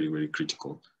that is very, very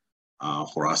critical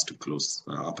for us to close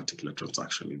a particular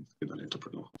transaction with an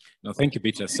entrepreneur. No, thank you,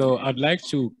 Bitta. So I'd like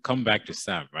to come back to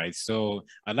Sam, right? So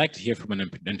I'd like to hear from an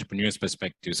entrepreneur's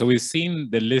perspective. So we've seen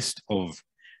the list of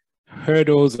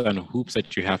hurdles and hoops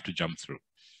that you have to jump through.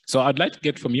 So I'd like to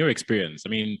get from your experience. I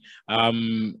mean,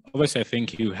 obviously, I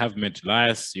think you have met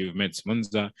Elias, you've met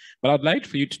Simunza, but I'd like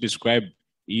for you to describe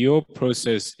your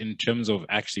process in terms of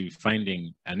actually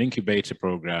finding an incubator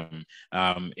program.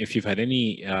 If you've had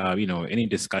any, any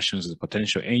discussions with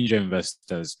potential angel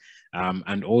investors,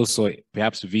 and also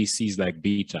perhaps VCs like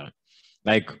Bitta.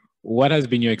 Like, what has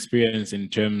been your experience in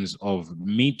terms of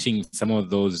meeting some of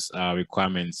those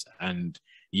requirements and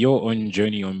your own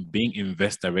journey on being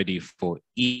investor ready for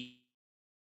each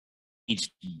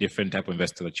different type of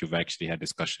investor that you've actually had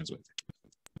discussions with?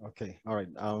 Okay, all right.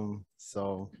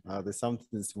 So there's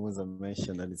something Simunza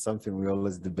mentioned, and it's something we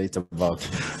always debate about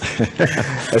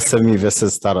SME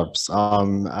versus startups.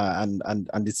 And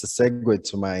it's a segue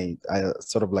to my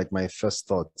sort of like my first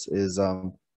thought is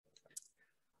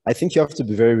I think you have to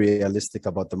be very realistic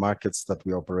about the markets that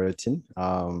we operate in.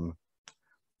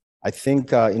 I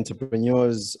think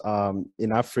entrepreneurs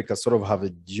in Africa sort of have a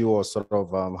dual sort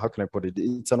of, how can I put it?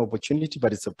 It's an opportunity,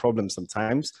 but it's a problem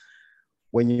sometimes.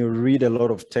 When you read a lot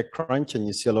of TechCrunch and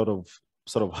you see a lot of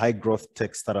sort of high growth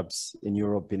tech startups in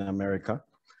Europe, in America,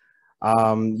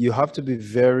 you have to be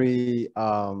very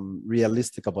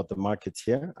realistic about the market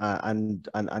here. And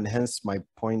hence my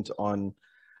point on,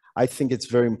 I think it's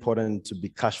very important to be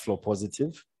cash flow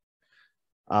positive.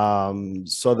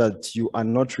 So that you are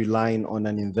not relying on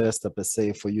an investor per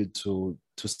se for you to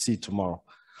see tomorrow.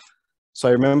 So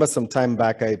I remember some time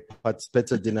back, I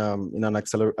participated in an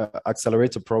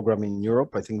accelerator program in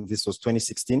Europe. I think this was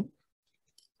 2016.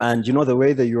 And you know, the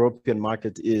way the European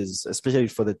market is, especially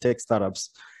for the tech startups,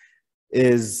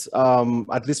 is,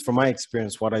 at least from my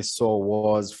experience, what I saw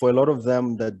was for a lot of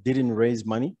them that didn't raise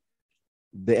money,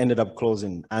 they ended up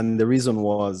closing. And the reason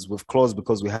was we've closed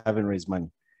because we haven't raised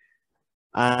money.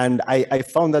 And I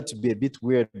found that to be a bit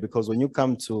weird because when you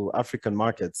come to African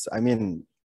markets, I mean,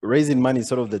 raising money is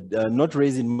sort of the, not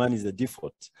raising money is the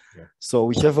default. Yeah. So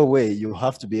whichever way, you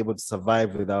have to be able to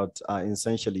survive without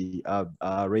essentially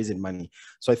raising money.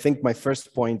 So I think my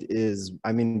first point is,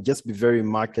 I mean, just be very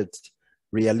market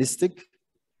realistic,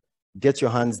 get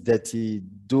your hands dirty,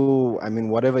 do, I mean,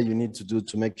 whatever you need to do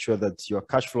to make sure that you're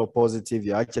cash flow positive,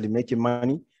 you're actually making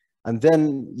money. And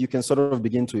then you can sort of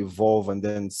begin to evolve and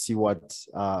then see what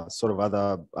sort of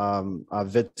other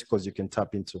verticals you can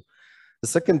tap into. The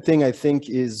second thing I think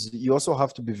is you also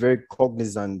have to be very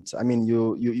cognizant. I mean,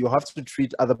 you have to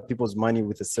treat other people's money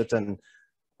with a certain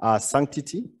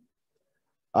sanctity.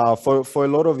 For a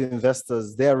lot of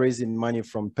investors, they are raising money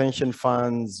from pension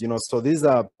funds, you know, so these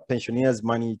are pensioners'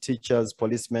 money, teachers,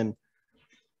 policemen,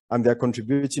 and they're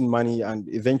contributing money, and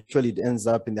eventually it ends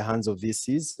up in the hands of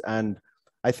VCs. And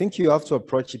I think you have to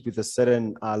approach it with a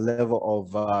certain level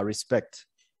of respect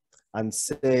and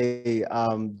say,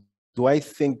 do I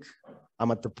think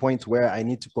I'm at the point where I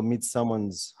need to commit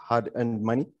someone's hard-earned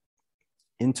money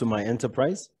into my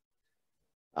enterprise?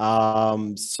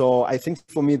 So I think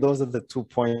for me, those are the 2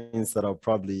 points that I'll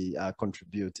probably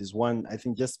contribute is one, I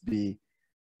think just be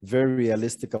very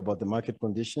realistic about the market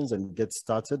conditions and get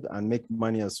started and make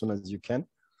money as soon as you can.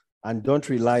 And don't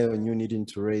rely on you needing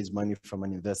to raise money from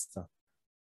an investor.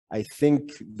 I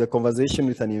think the conversation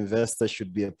with an investor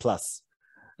should be a plus,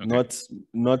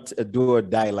 not a do or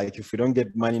die. Like if we don't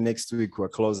get money next week, we're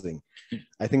closing.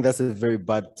 I think that's a very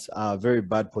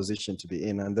bad position to be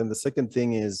in. And then the second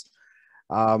thing is,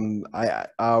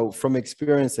 from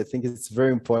experience, I think it's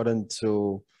very important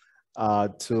to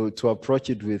approach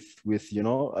it with you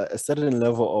know, a certain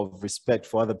level of respect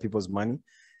for other people's money,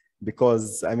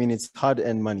 because I mean it's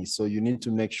hard-earned money. So you need to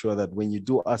make sure that when you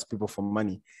do ask people for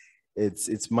money,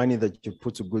 it's money that you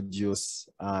put to good use,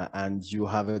 and you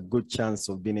have a good chance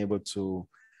of being able to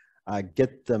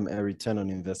get them a return on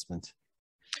investment.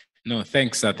 No,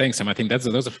 thanks. Thanks, Sam. I think those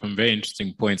are some very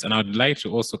interesting points. And I'd like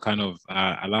to also kind of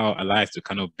allow Elias to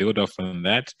kind of build off on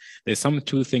that. There's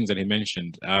two things that he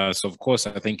mentioned. So of course,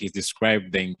 I think he's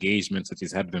described the engagements that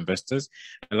he's had with investors.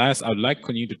 Elias, I would like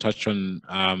you to touch on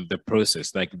the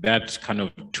process, like that kind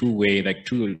of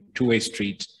two-way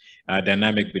street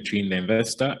dynamic between the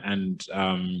investor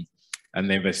and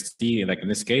the investee, like in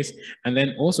this case. And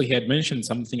then also he had mentioned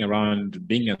something around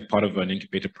being a part of an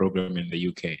incubator program in the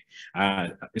UK.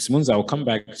 Simunza, I'll come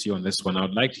back to you on this one. I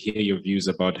would like to hear your views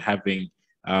about having,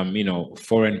 you know,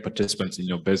 foreign participants in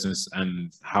your business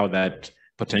and how that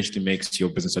potentially makes your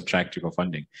business attractive for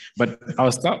funding. But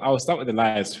I'll start with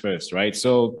Elias first, right?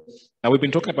 So we've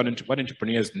been talking about what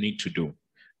entrepreneurs need to do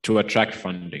to attract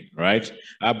funding, right?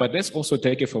 But let's also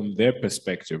take it from their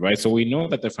perspective, right? So we know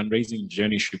that the fundraising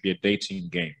journey should be a dating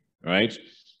game, right?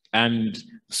 And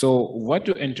so what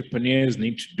do entrepreneurs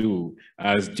need to do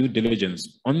as due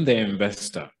diligence on their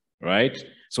investor, right?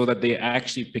 So that they're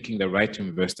actually picking the right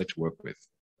investor to work with.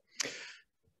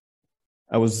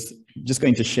 I was just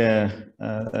going to share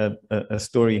a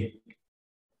story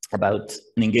about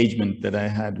an engagement that I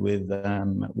had with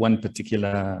one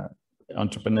particular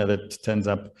entrepreneur that turns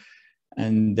up,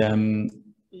 and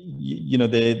you know,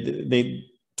 they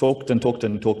talked and talked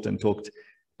and talked and talked,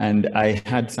 and I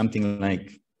had something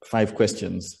like 5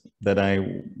 questions that I,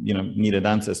 you know, needed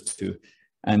answers to,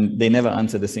 and they never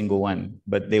answered a single one,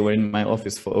 but they were in my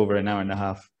office for over an hour and a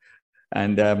half.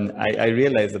 And I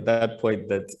realized at that point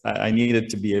that I needed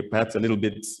to be perhaps a little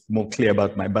bit more clear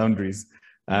about my boundaries.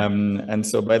 And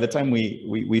so by the time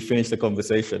we finished the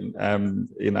conversation,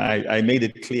 you know, I made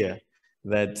it clear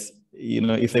that, you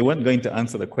know, if they weren't going to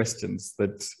answer the questions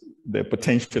that the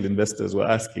potential investors were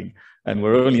asking, and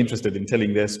were only interested in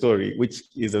telling their story, which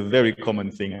is a very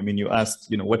common thing. I mean, you asked,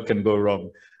 you know, what can go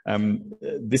wrong?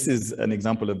 This is an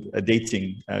example of a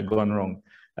dating gone wrong.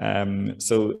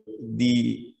 So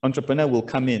the entrepreneur will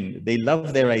come in, they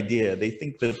love their idea, they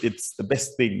think that it's the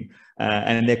best thing,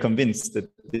 and they're convinced that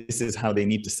this is how they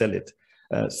need to sell it.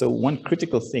 So one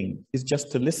critical thing is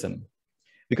just to listen,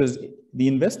 because the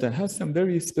investor has some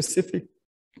very specific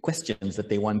questions that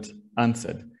they want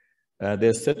answered.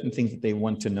 There's certain things that they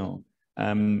want to know.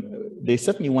 They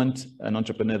certainly want an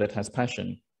entrepreneur that has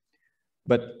passion,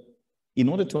 but in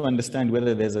order to understand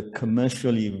whether there's a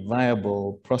commercially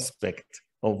viable prospect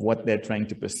of what they're trying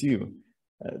to pursue,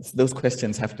 those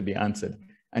questions have to be answered.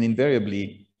 And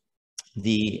invariably,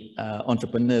 the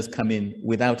entrepreneurs come in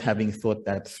without having thought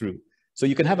that through. So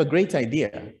you can have a great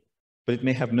idea, but it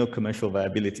may have no commercial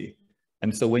viability.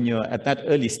 And so when you're at that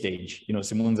early stage, you know,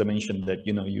 Simunza mentioned that,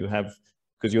 you know, you have,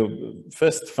 because your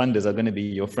first funders are going to be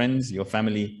your friends, your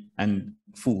family, and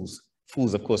fools.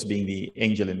 Fools, of course, being the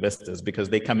angel investors, because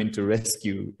they come in to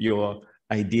rescue your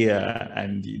idea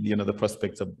and, you know, the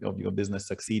prospects of your business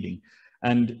succeeding.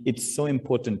 And it's so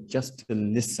important just to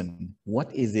listen.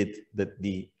 What is it that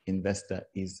the investor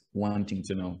is wanting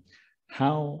to know?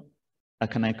 How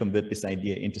can I convert this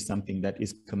idea into something that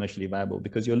is commercially viable?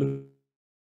 Because you're looking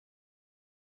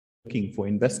for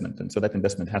investment, and so that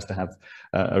investment has to have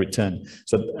a return.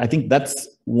 So I think that's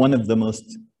one of the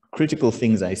most critical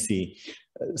things I see.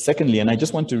 Secondly, and I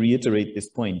just want to reiterate this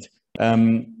point,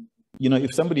 you know,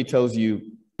 if somebody tells you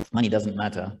money doesn't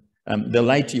matter, they'll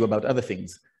lie to you about other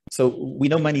things. So we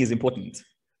know money is important,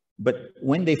 but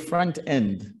when they front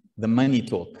end the money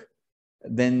talk,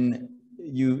 then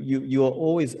you are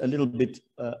always a little bit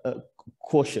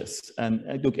cautious.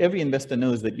 And look, every investor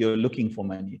knows that you're looking for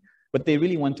money, but they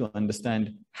really want to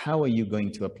understand, how are you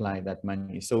going to apply that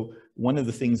money? So one of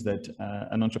the things that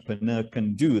an entrepreneur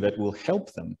can do that will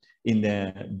help them in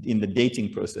the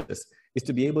dating process is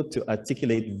to be able to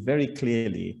articulate very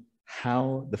clearly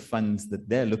how the funds that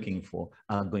they're looking for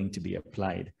are going to be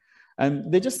applied.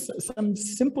 And they're just some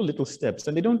simple little steps,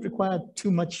 and they don't require too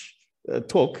much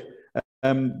talk,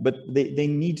 but they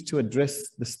need to address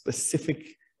the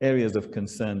specific areas of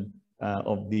concern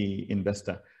of the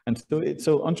investor. And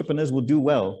so entrepreneurs will do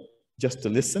well just to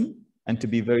listen and to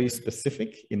be very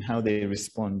specific in how they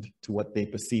respond to what they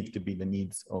perceive to be the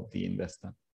needs of the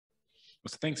investor.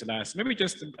 So thanks, Elias. Maybe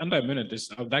just under a minute,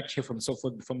 I would like to hear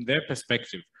from their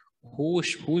perspective,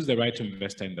 who's the right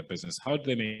investor in the business? How do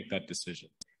they make that decision?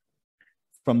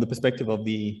 From the perspective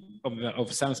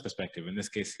of Sam's perspective, in this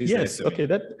case. Yes, okay,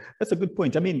 that's a good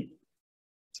point. I mean,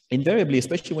 invariably,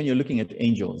 especially when you're looking at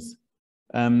angels,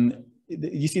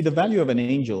 you see the value of an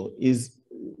angel is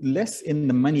less in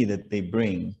the money that they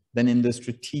bring than in the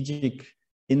strategic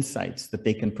insights that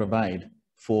they can provide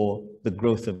for the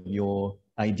growth of your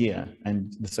idea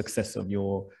and the success of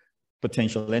your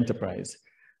potential enterprise.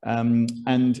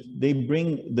 And they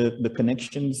bring the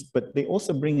connections, but they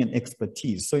also bring an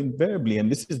expertise. So invariably,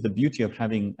 and this is the beauty of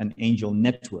having an angel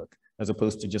network, as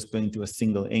opposed to just going to a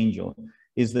single angel,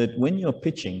 is that when you're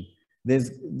pitching,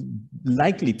 there's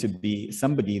likely to be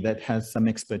somebody that has some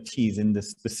expertise in the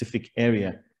specific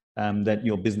area that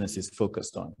your business is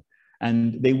focused on.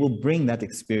 And they will bring that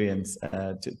experience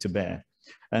to bear.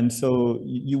 And so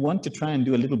you want to try and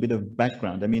do a little bit of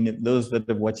background. I mean, those that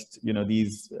have watched,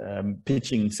 these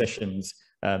pitching sessions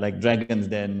like Dragon's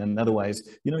Den and otherwise,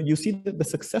 you see that the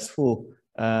successful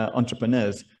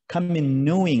entrepreneurs come in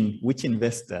knowing which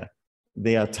investor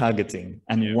they are targeting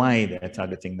and why they're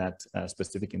targeting that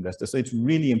specific investor. So it's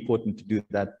really important to do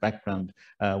that background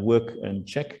work and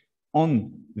check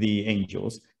on the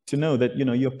angels to know that,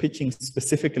 you're pitching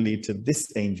specifically to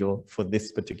this angel for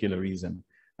this particular reason.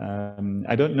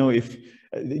 I don't know if,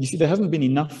 you see, there hasn't been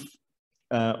enough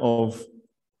of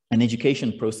an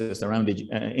education process around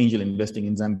angel investing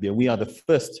in Zambia. We are the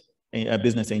first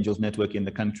business angels network in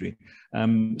the country.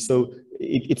 So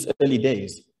it's early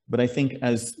days, but I think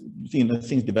as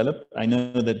things develop, I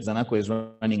know that ZANACO is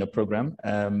running a program.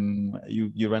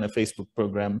 You run a Facebook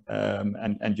program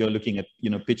and you're looking at,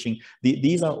 pitching.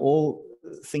 These are all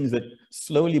things that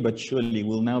slowly but surely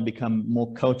will now become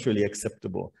more culturally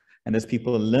acceptable. And as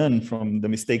people learn from the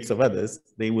mistakes of others,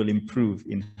 they will improve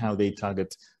in how they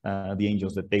target the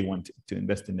angels that they want to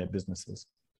invest in their businesses.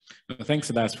 Well, thanks,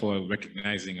 Elias, for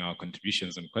recognizing our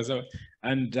contributions on Kwezo.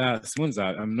 And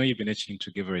Simunza, I know you've been itching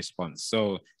to give a response.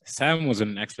 So Sam was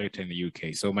an accelerator in the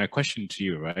UK. So my question to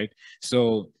you, right?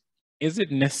 So is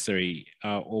it necessary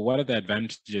or what are the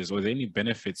advantages or are there any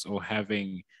benefits of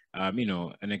having,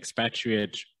 an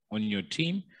expatriate on your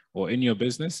team or in your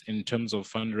business in terms of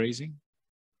fundraising?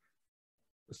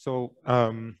 So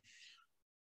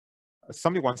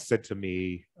somebody once said to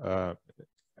me, and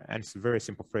it's a very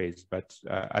simple phrase, but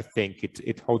I think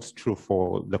it holds true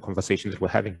for the conversation that we're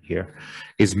having here,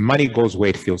 is money goes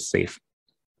where it feels safe.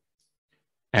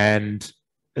 And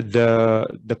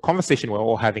the conversation we're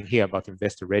all having here about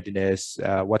investor readiness,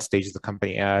 what stage is the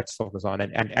company at, so on and so on,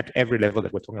 and at every level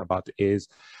that we're talking about is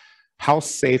how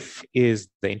safe is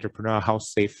the entrepreneur, how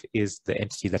safe is the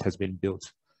entity that has been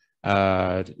built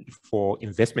for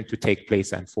investment to take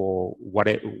place and for what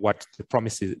the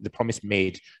promise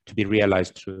made to be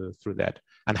realized through that,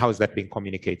 and how is that being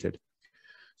communicated.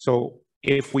 So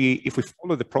if we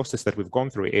follow the process that we've gone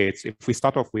through, if we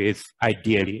start off with,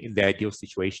 ideally, in the ideal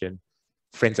situation,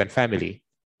 friends and family,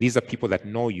 these are people that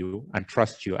know you and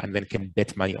trust you and then can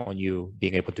bet money on you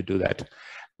being able to do that.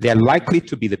 They're likely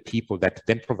to be the people that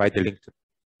then provide the link to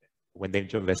when the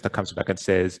angel investor comes back and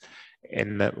says,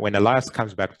 and when Elias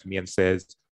comes back to me and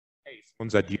says, hey,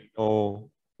 Simunza,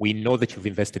 we know that you've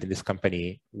invested in this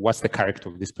company. What's the character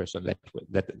of this person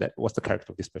what's the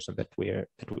character of this person that we're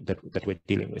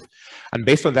dealing with? And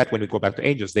based on that, when we go back to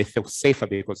angels, they feel safer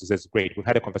because it says, great, we've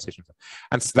had a conversation.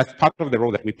 And so that's part of the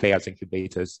role that we play as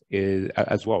incubators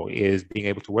as well, is being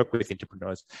able to work with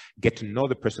entrepreneurs, get to know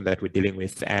the person that we're dealing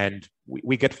with. And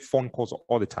we get phone calls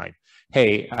all the time.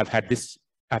 Hey, I've had this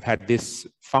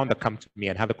founder come to me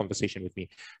and have a conversation with me.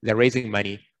 They're raising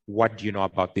money. What do you know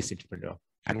about this entrepreneur?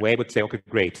 And we're able to say, okay,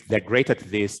 great. They're great at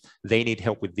this. They need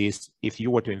help with this. If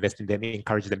you were to invest in them,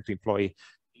 encourage them to employ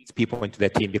these people into their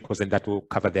team, because then that will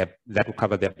cover their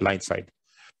blind side.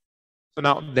 So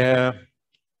now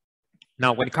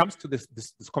when it comes to this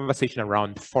conversation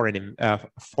around foreign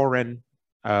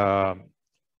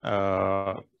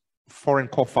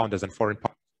co-founders and foreign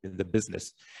partners in the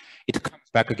business, it comes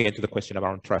back again to the question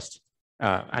around trust.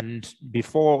 And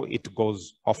before it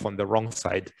goes off on the wrong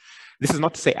side, this is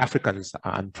not to say Africans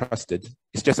are untrusted.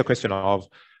 It's just a question of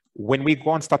when we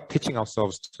go and start pitching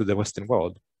ourselves to the Western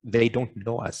world, they don't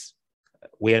know us.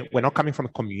 We're not coming from a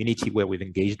community where we've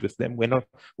engaged with them.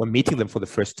 We're meeting them for the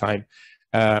first time.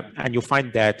 And you'll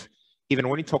find that even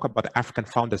when you talk about African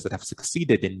founders that have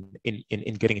succeeded in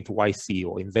getting into YC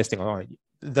or investing,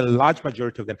 the large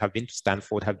majority of them have been to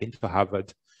Stanford, have been to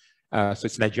Harvard, So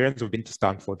it's Nigerians who've been to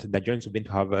Stanford, Nigerians who've been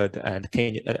to Harvard, and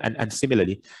Kenya, and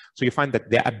similarly. So you find that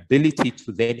their ability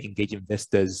to then engage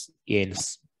investors in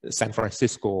San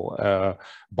Francisco,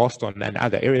 Boston, and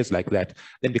other areas like that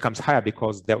then becomes higher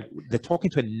because they're talking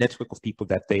to a network of people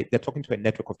that they're talking to a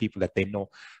network of people that they know,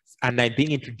 and they're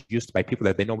being introduced by people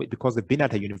that they know because they've been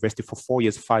at a university for 4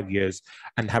 years, 5 years,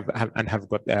 and have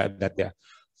got that there.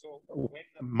 So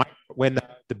when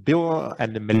the Bill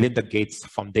and the Melinda Gates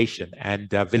Foundation and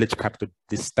Village Capital did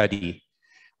this study,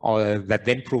 that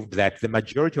then proved that the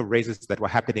majority of raises that were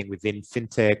happening within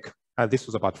fintech, this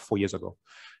was about 4 years ago,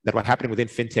 that were happening within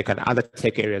fintech and other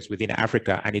tech areas within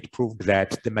Africa, and it proved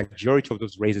that the majority of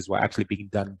those raises were actually being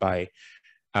done by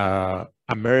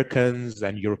Americans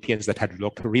and Europeans that had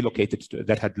relocated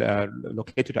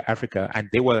to Africa, and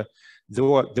they were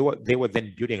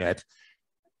then building it.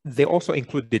 They also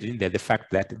included in there the fact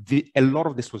that a lot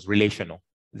of this was relational,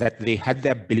 that they had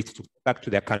the ability to go back to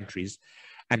their countries,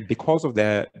 and because of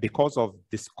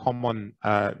this common,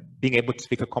 being able to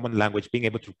speak a common language, being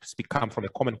able to come from a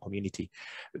common community,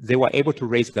 they were able to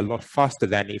raise a lot faster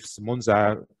than if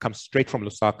Simunza comes straight from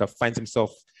Lusaka, finds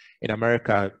himself in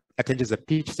America, attends a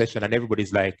pitch session, and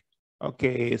everybody's like,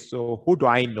 okay, so who do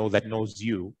I know that knows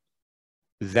you,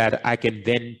 that I can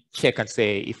then check and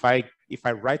say, if I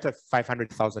write a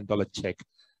 $500,000 check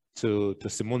to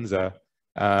Simunza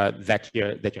that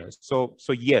year. So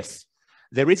yes,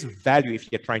 there is value if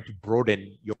you're trying to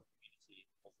broaden your community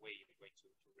of where you're going to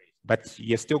raise, but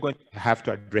you're still going to have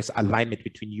to address alignment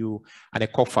between you and a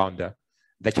co-founder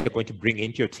that you're going to bring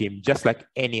into your team, just like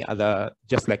any other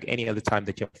time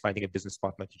that you're finding a business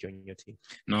partner to join your team.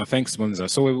 No, thanks, Simunza.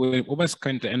 So we're almost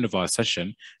coming to the end of our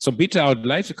session. So Bitta, I would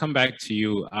like to come back to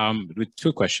you with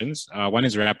two questions. One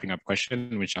is a wrapping up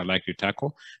question, which I'd like to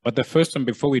tackle. But the first one,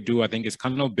 before we do, I think is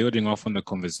kind of building off on the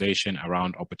conversation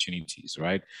around opportunities,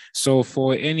 right? So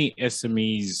for any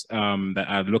SMEs that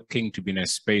are looking to be in a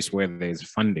space where there's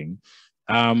funding,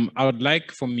 I would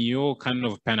like, from your kind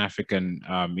of Pan-African,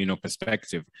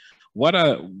 perspective, what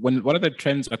are the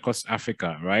trends across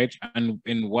Africa, right? And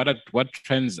what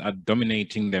trends are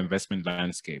dominating the investment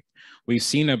landscape? We've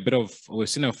seen a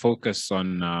focus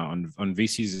on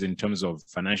VCs in terms of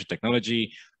financial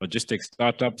technology, logistics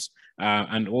startups,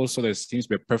 and also there seems to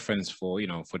be a preference for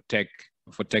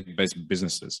tech-based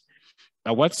businesses.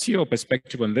 What's your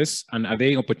perspective on this? And are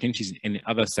there opportunities in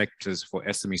other sectors for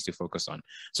SMEs to focus on?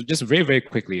 So just very, very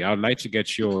quickly, I would like to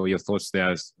get your thoughts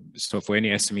there. So for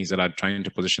any SMEs that are trying to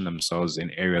position themselves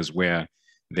in areas where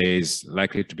there's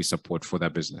likely to be support for their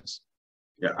business.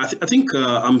 Yeah, I think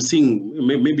I'm seeing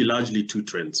maybe largely two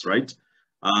trends, right?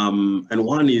 And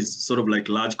one is sort of like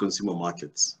large consumer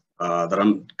markets that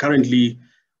I'm currently,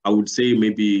 I would say,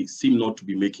 maybe seem not to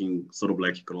be making sort of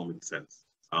like economic sense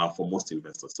for most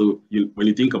investors. So when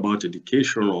you think about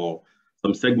education or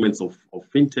some segments of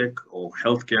fintech or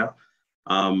healthcare,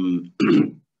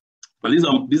 but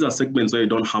these are segments where you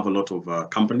don't have a lot of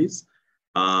companies,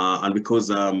 and because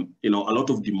a lot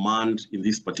of demand in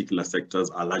these particular sectors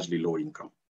are largely low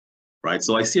income, right?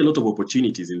 So I see a lot of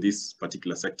opportunities in these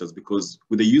particular sectors because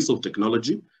with the use of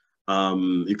technology,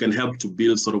 you can help to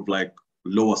build sort of like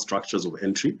lower structures of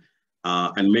entry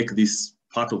and make this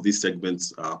part of these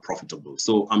segments profitable.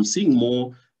 So I'm seeing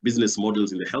more business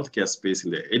models in the healthcare space,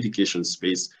 in the education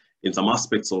space, in some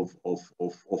aspects of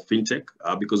fintech,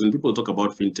 because when people talk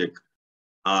about fintech,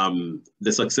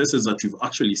 the successes that you've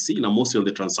actually seen are mostly on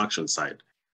the transaction side.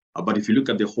 But if you look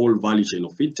at the whole value chain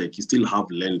of fintech, you still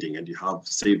have lending and you have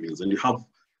savings and you have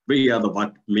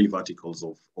many verticals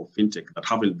of fintech that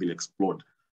haven't been explored.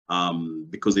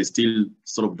 Because they still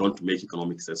sort of don't make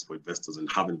economic sense for investors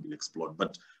and haven't been explored.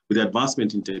 But with the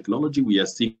advancement in technology, we are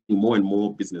seeing more and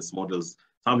more business models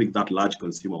having that large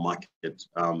consumer market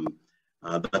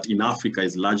that in Africa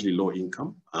is largely low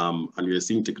income. And we are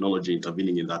seeing technology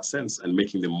intervening in that sense and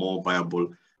making them more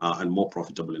viable and more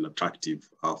profitable and attractive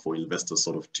for investors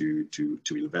sort of to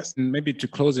invest. Maybe to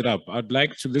close it up, I'd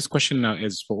like to, this question now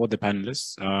is for all the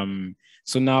panelists.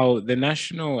 So now the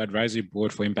National Advisory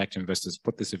Board for Impact Investors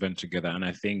put this event together, and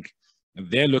I think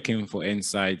they're looking for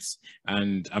insights,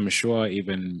 and I'm sure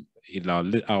even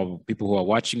our people who are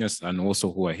watching us and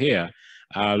also who are here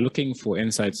are looking for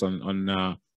insights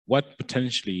on what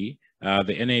potentially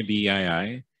the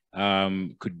NABII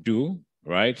could do,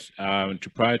 right, to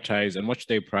prioritize, and what should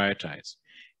they prioritize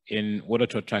in order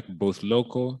to attract both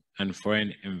local and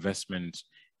foreign investment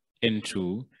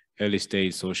into early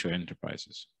stage social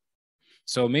enterprises.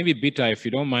 So maybe Bitta, if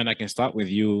you don't mind, I can start with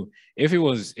you. If it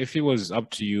was up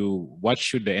to you, what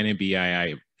should the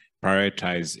NABII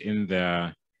prioritize in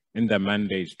the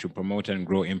mandate to promote and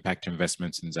grow impact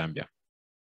investments in Zambia?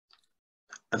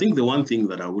 I think the one thing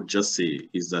that I would just say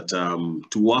is that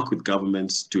to work with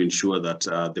governments to ensure that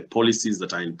the policies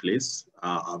that are in place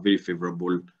are very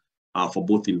favorable for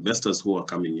both investors who are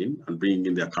coming in and bringing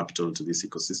in their capital to this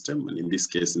ecosystem, and in this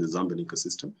case, in the Zambian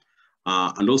ecosystem,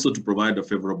 and also to provide a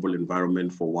favorable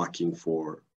environment for working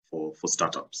for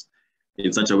startups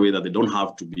in such a way that they don't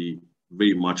have to be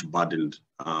very much burdened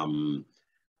and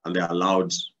they're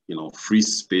allowed, free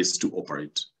space to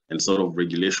operate, and sort of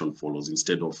regulation follows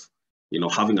instead of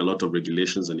having a lot of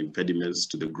regulations and impediments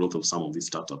to the growth of some of these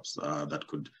startups that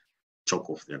could choke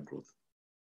off their growth.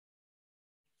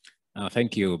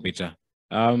 Thank you, Bitta.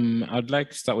 I'd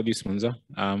like to start with you, Simunza.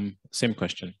 Same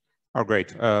question. Oh,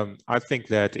 great. I think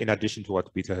that in addition to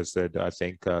what Bitta has said, I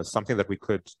think something that we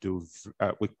could do,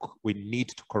 we need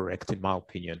to correct, in my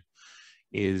opinion,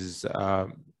 is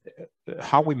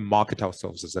how we market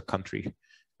ourselves as a country,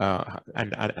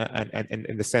 and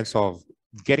in the sense of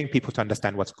getting people to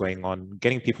understand what's going on,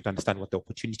 getting people to understand what the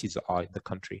opportunities are in the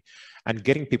country, and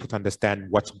getting people to understand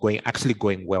what's actually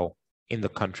going well in the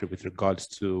country with regards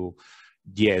to,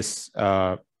 yes,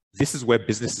 this is where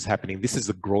business is happening. This is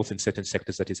the growth in certain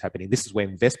sectors that is happening. This is where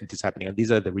investment is happening. And these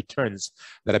are the returns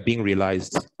that are being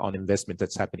realized on investment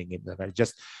that's happening in there.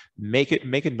 Just make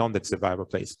it known that it's a viable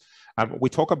place. We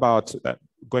talk about,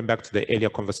 going back to the earlier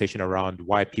conversation around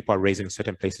why people are raising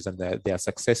certain places and they are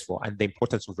successful, and the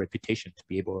importance of reputation to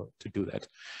be able to do that.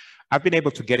 I've been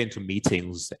able to get into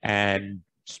meetings, and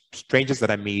strangers that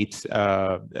I meet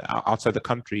outside the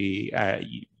country,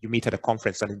 you meet at a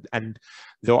conference, and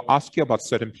they'll ask you about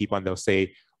certain people, and they'll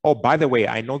say, oh, by the way,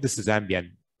 I know this is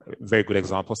Zambian. Very good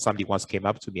example. Somebody once came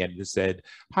up to me and said,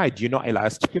 hi, do you know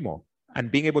Elias Chipimo? And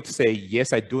being able to say,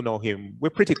 yes, I do know him. We're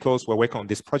pretty close. We're working on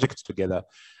this project together.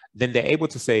 Then they're able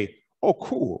to say, oh,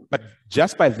 cool. But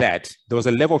just by that, there was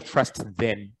a level of trust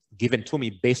then given to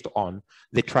me based on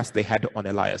the trust they had on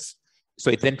Elias. So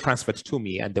it then transferred to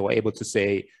me, and they were able to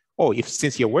say, oh,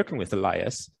 since you're working with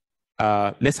Elias,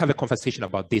 let's have a conversation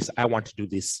about this. I want to do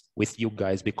this with you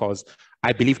guys because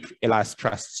I believe Elias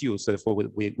trusts you. So therefore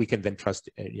we can then trust.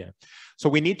 Yeah. So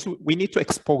we need to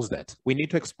expose that. We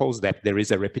need to expose that there is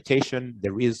a reputation,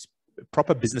 there is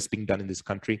proper business being done in this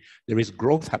country, there is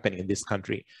growth happening in this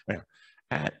country.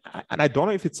 And I don't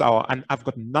know if it's and I've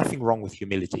got nothing wrong with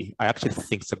humility. I actually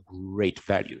think it's a great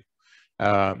value.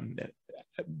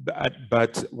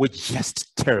 But we're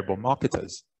just terrible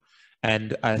marketers.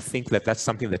 And I think that that's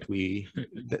something that we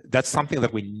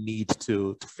need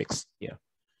to fix. Yeah.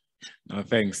 No,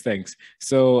 thanks.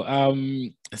 So,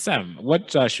 Sam, what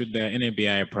should the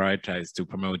NABI prioritize to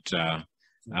promote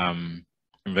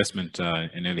investment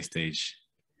in early stage?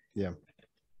 Yeah.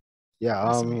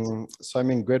 So I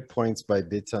mean, great points by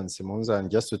Bitta and Simunza.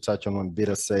 And just to touch on what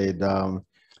Bitta said,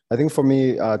 I think for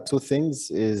me, two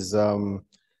things is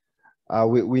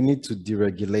we need to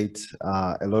deregulate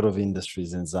a lot of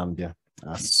industries in Zambia.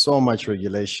 So much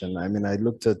regulation. I mean, I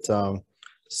looked at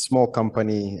small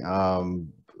company, I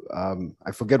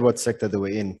forget what sector they were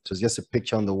in. It was just a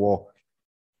picture on the wall.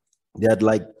 They had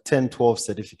like 10, 12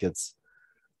 certificates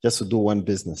just to do one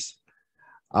business.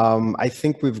 I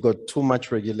think we've got too much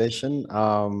regulation.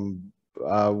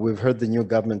 We've heard the new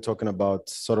government talking about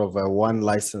sort of a one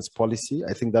license policy.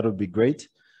 I think that would be great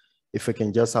if we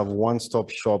can just have one-stop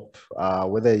shop,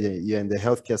 whether you're in the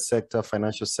healthcare sector,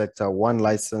 financial sector, one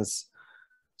license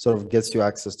sort of gets you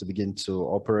access to begin to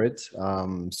operate.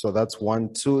 So that's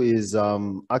one. Two is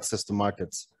access to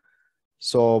markets.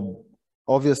 So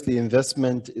obviously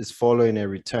investment is following a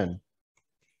return,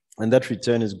 and that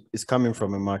return is coming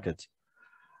from a market.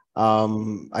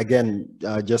 Again,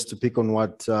 just to pick on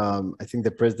what I think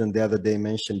the president the other day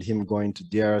mentioned, him going to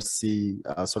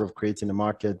DRC, sort of creating a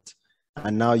market.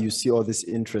 And now you see all this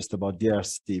interest about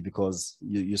DRC because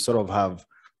you sort of have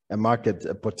a market,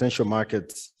 a potential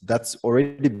market that's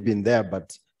already been there,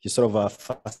 but you sort of are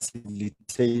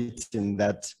facilitating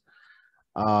that,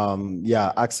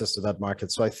 access to that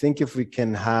market. So I think if we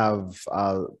can have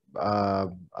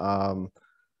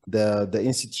the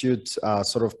institute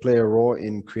sort of play a role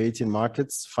in creating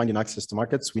markets, finding access to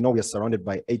markets. We know we are surrounded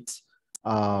by 8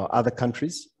 other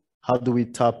countries. How do we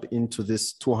tap into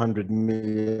this 200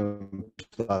 million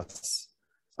plus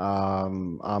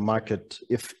market?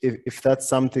 If that's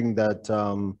something that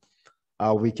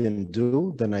we can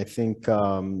do, then I think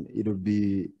it would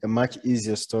be a much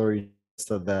easier story.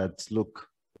 So that, look,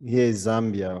 here is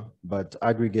Zambia, but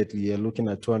aggregately you're looking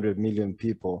at 200 million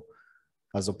people,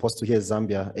 as opposed to here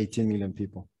Zambia, 18 million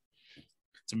people.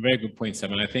 Some very good points,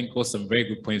 Sam, and I think also some very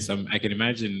good points. I can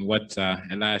imagine what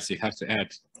Elias you have to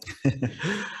add.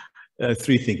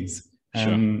 3 things. Sure.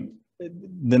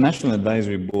 The National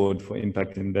Advisory Board for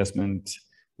Impact Investment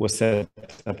was set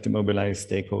up to mobilize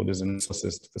stakeholders and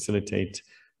resources to facilitate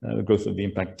the growth of the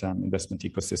impact investment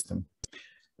ecosystem.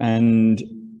 And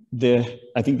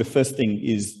I think the first thing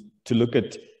is to look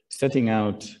at setting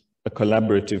out a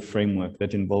collaborative framework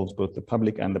that involves both the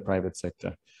public and the private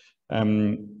sector.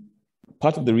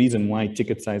 Part of the reason why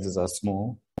ticket sizes are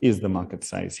small is the market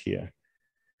size here.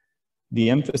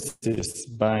 The emphasis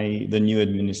by the new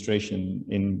administration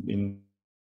in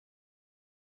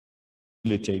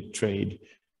facilitate trade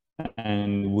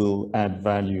and will add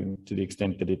value to the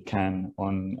extent that it can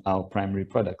on our primary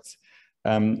products.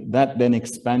 That then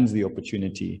expands the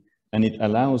opportunity, and it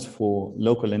allows for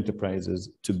local enterprises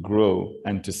to grow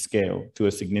and to scale to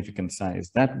a significant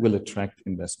size. That will attract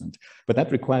investment, but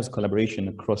that requires collaboration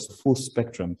across the full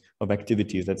spectrum of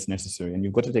activities that's necessary. And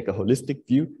you've got to take a holistic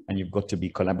view, and you've got to be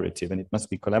collaborative, and it must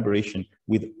be collaboration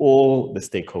with all the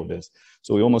stakeholders.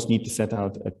 So we almost need to set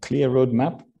out a clear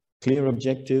roadmap, clear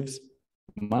objectives,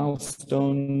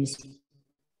 milestones,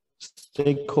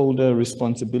 stakeholder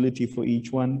responsibility for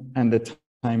each one, and the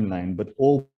timeline, but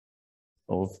all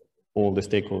the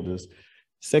stakeholders.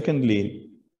 Secondly,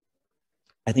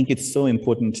 I think it's so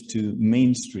important to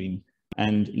mainstream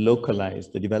and localize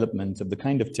the development of the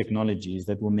kind of technologies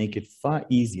that will make it far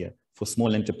easier for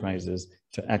small enterprises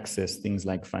to access things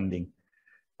like funding.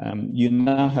 You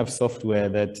now have software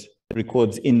that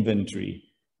records inventory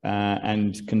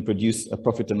and can produce a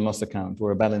profit and loss account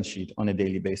or a balance sheet on a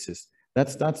daily basis. That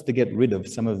starts to get rid of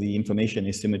some of the information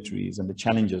asymmetries and the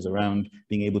challenges around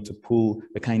being able to pull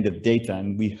the kind of data.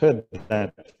 And we heard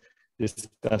that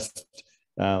discussed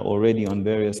already on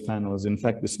various panels. In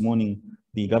fact, this morning,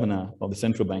 the governor of the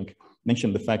central bank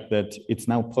mentioned the fact that it's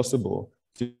now possible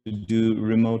to do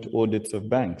remote audits of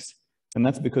banks. And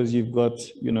that's because you've got,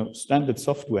 standard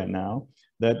software now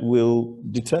that will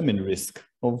determine risk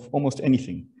of almost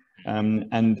anything.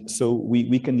 And so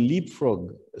we can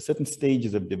leapfrog certain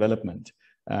stages of development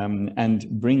and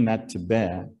bring that to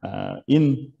bear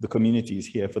in the communities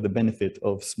here for the benefit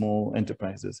of small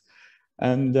enterprises.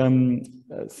 And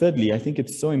thirdly, I think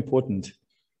it's so important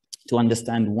to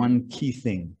understand one key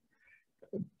thing.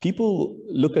 People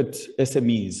look at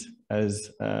SMEs as,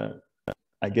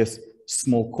 I guess,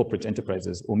 small corporate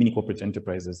enterprises or mini corporate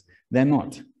enterprises. They're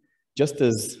not. Just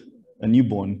as a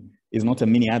newborn is not a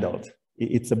mini adult,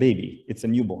 it's a baby, it's a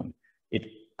newborn. It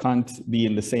can't be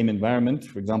in the same environment.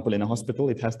 For example, in a hospital,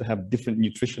 it has to have different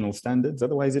nutritional standards.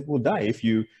 Otherwise, it will die if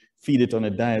you feed it on a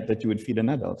diet that you would feed an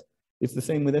adult. It's the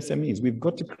same with SMEs. We've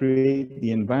got to create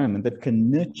the environment that can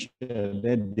nurture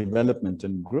their development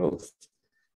and growth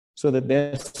so that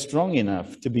they're strong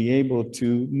enough to be able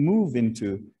to move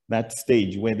into that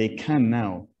stage where they can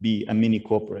now be a mini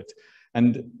corporate.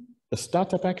 And the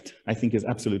Startup Act, I think, is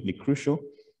absolutely crucial.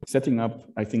 Setting up,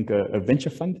 I think, a venture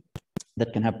fund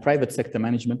that can have private sector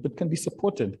management, but can be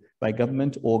supported by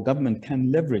government, or government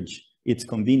can leverage its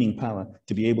convening power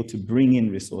to be able to bring in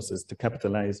resources to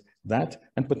capitalize that,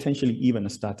 and potentially even a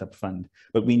startup fund.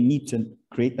 But we need to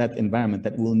create that environment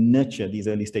that will nurture these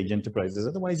early stage enterprises.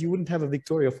 Otherwise, you wouldn't have a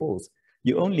Victoria Falls.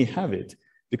 You only have it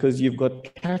because you've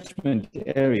got catchment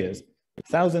areas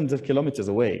thousands of kilometers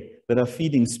away that are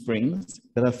feeding springs,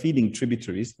 that are feeding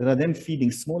tributaries, that are then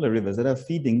feeding smaller rivers, that are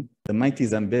feeding the mighty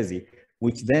Zambezi,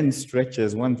 which then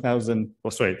stretches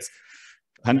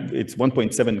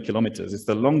 1.7 kilometers. It's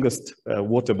the longest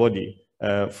water body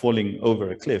falling over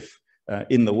a cliff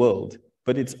in the world.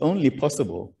 But it's only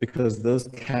possible because those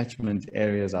catchment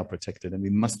areas are protected, and we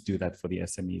must do that for the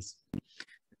SMEs.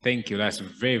 Thank you. That's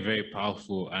very, very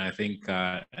powerful. And I think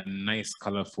a nice,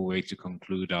 colorful way to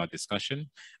conclude our discussion.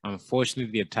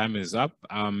 Unfortunately, the time is up,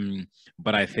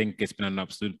 but I think it's been an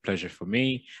absolute pleasure for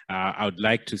me. I would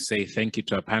like to say thank you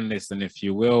to our panelists, and if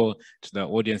you will, to the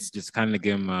audience, just kindly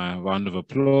give them a round of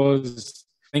applause.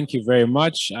 Thank you very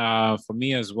much. For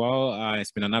me as well,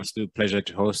 it's been an absolute pleasure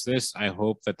to host this. I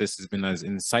hope that this has been as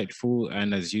insightful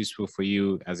and as useful for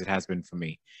you as it has been for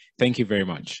me. Thank you very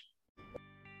much.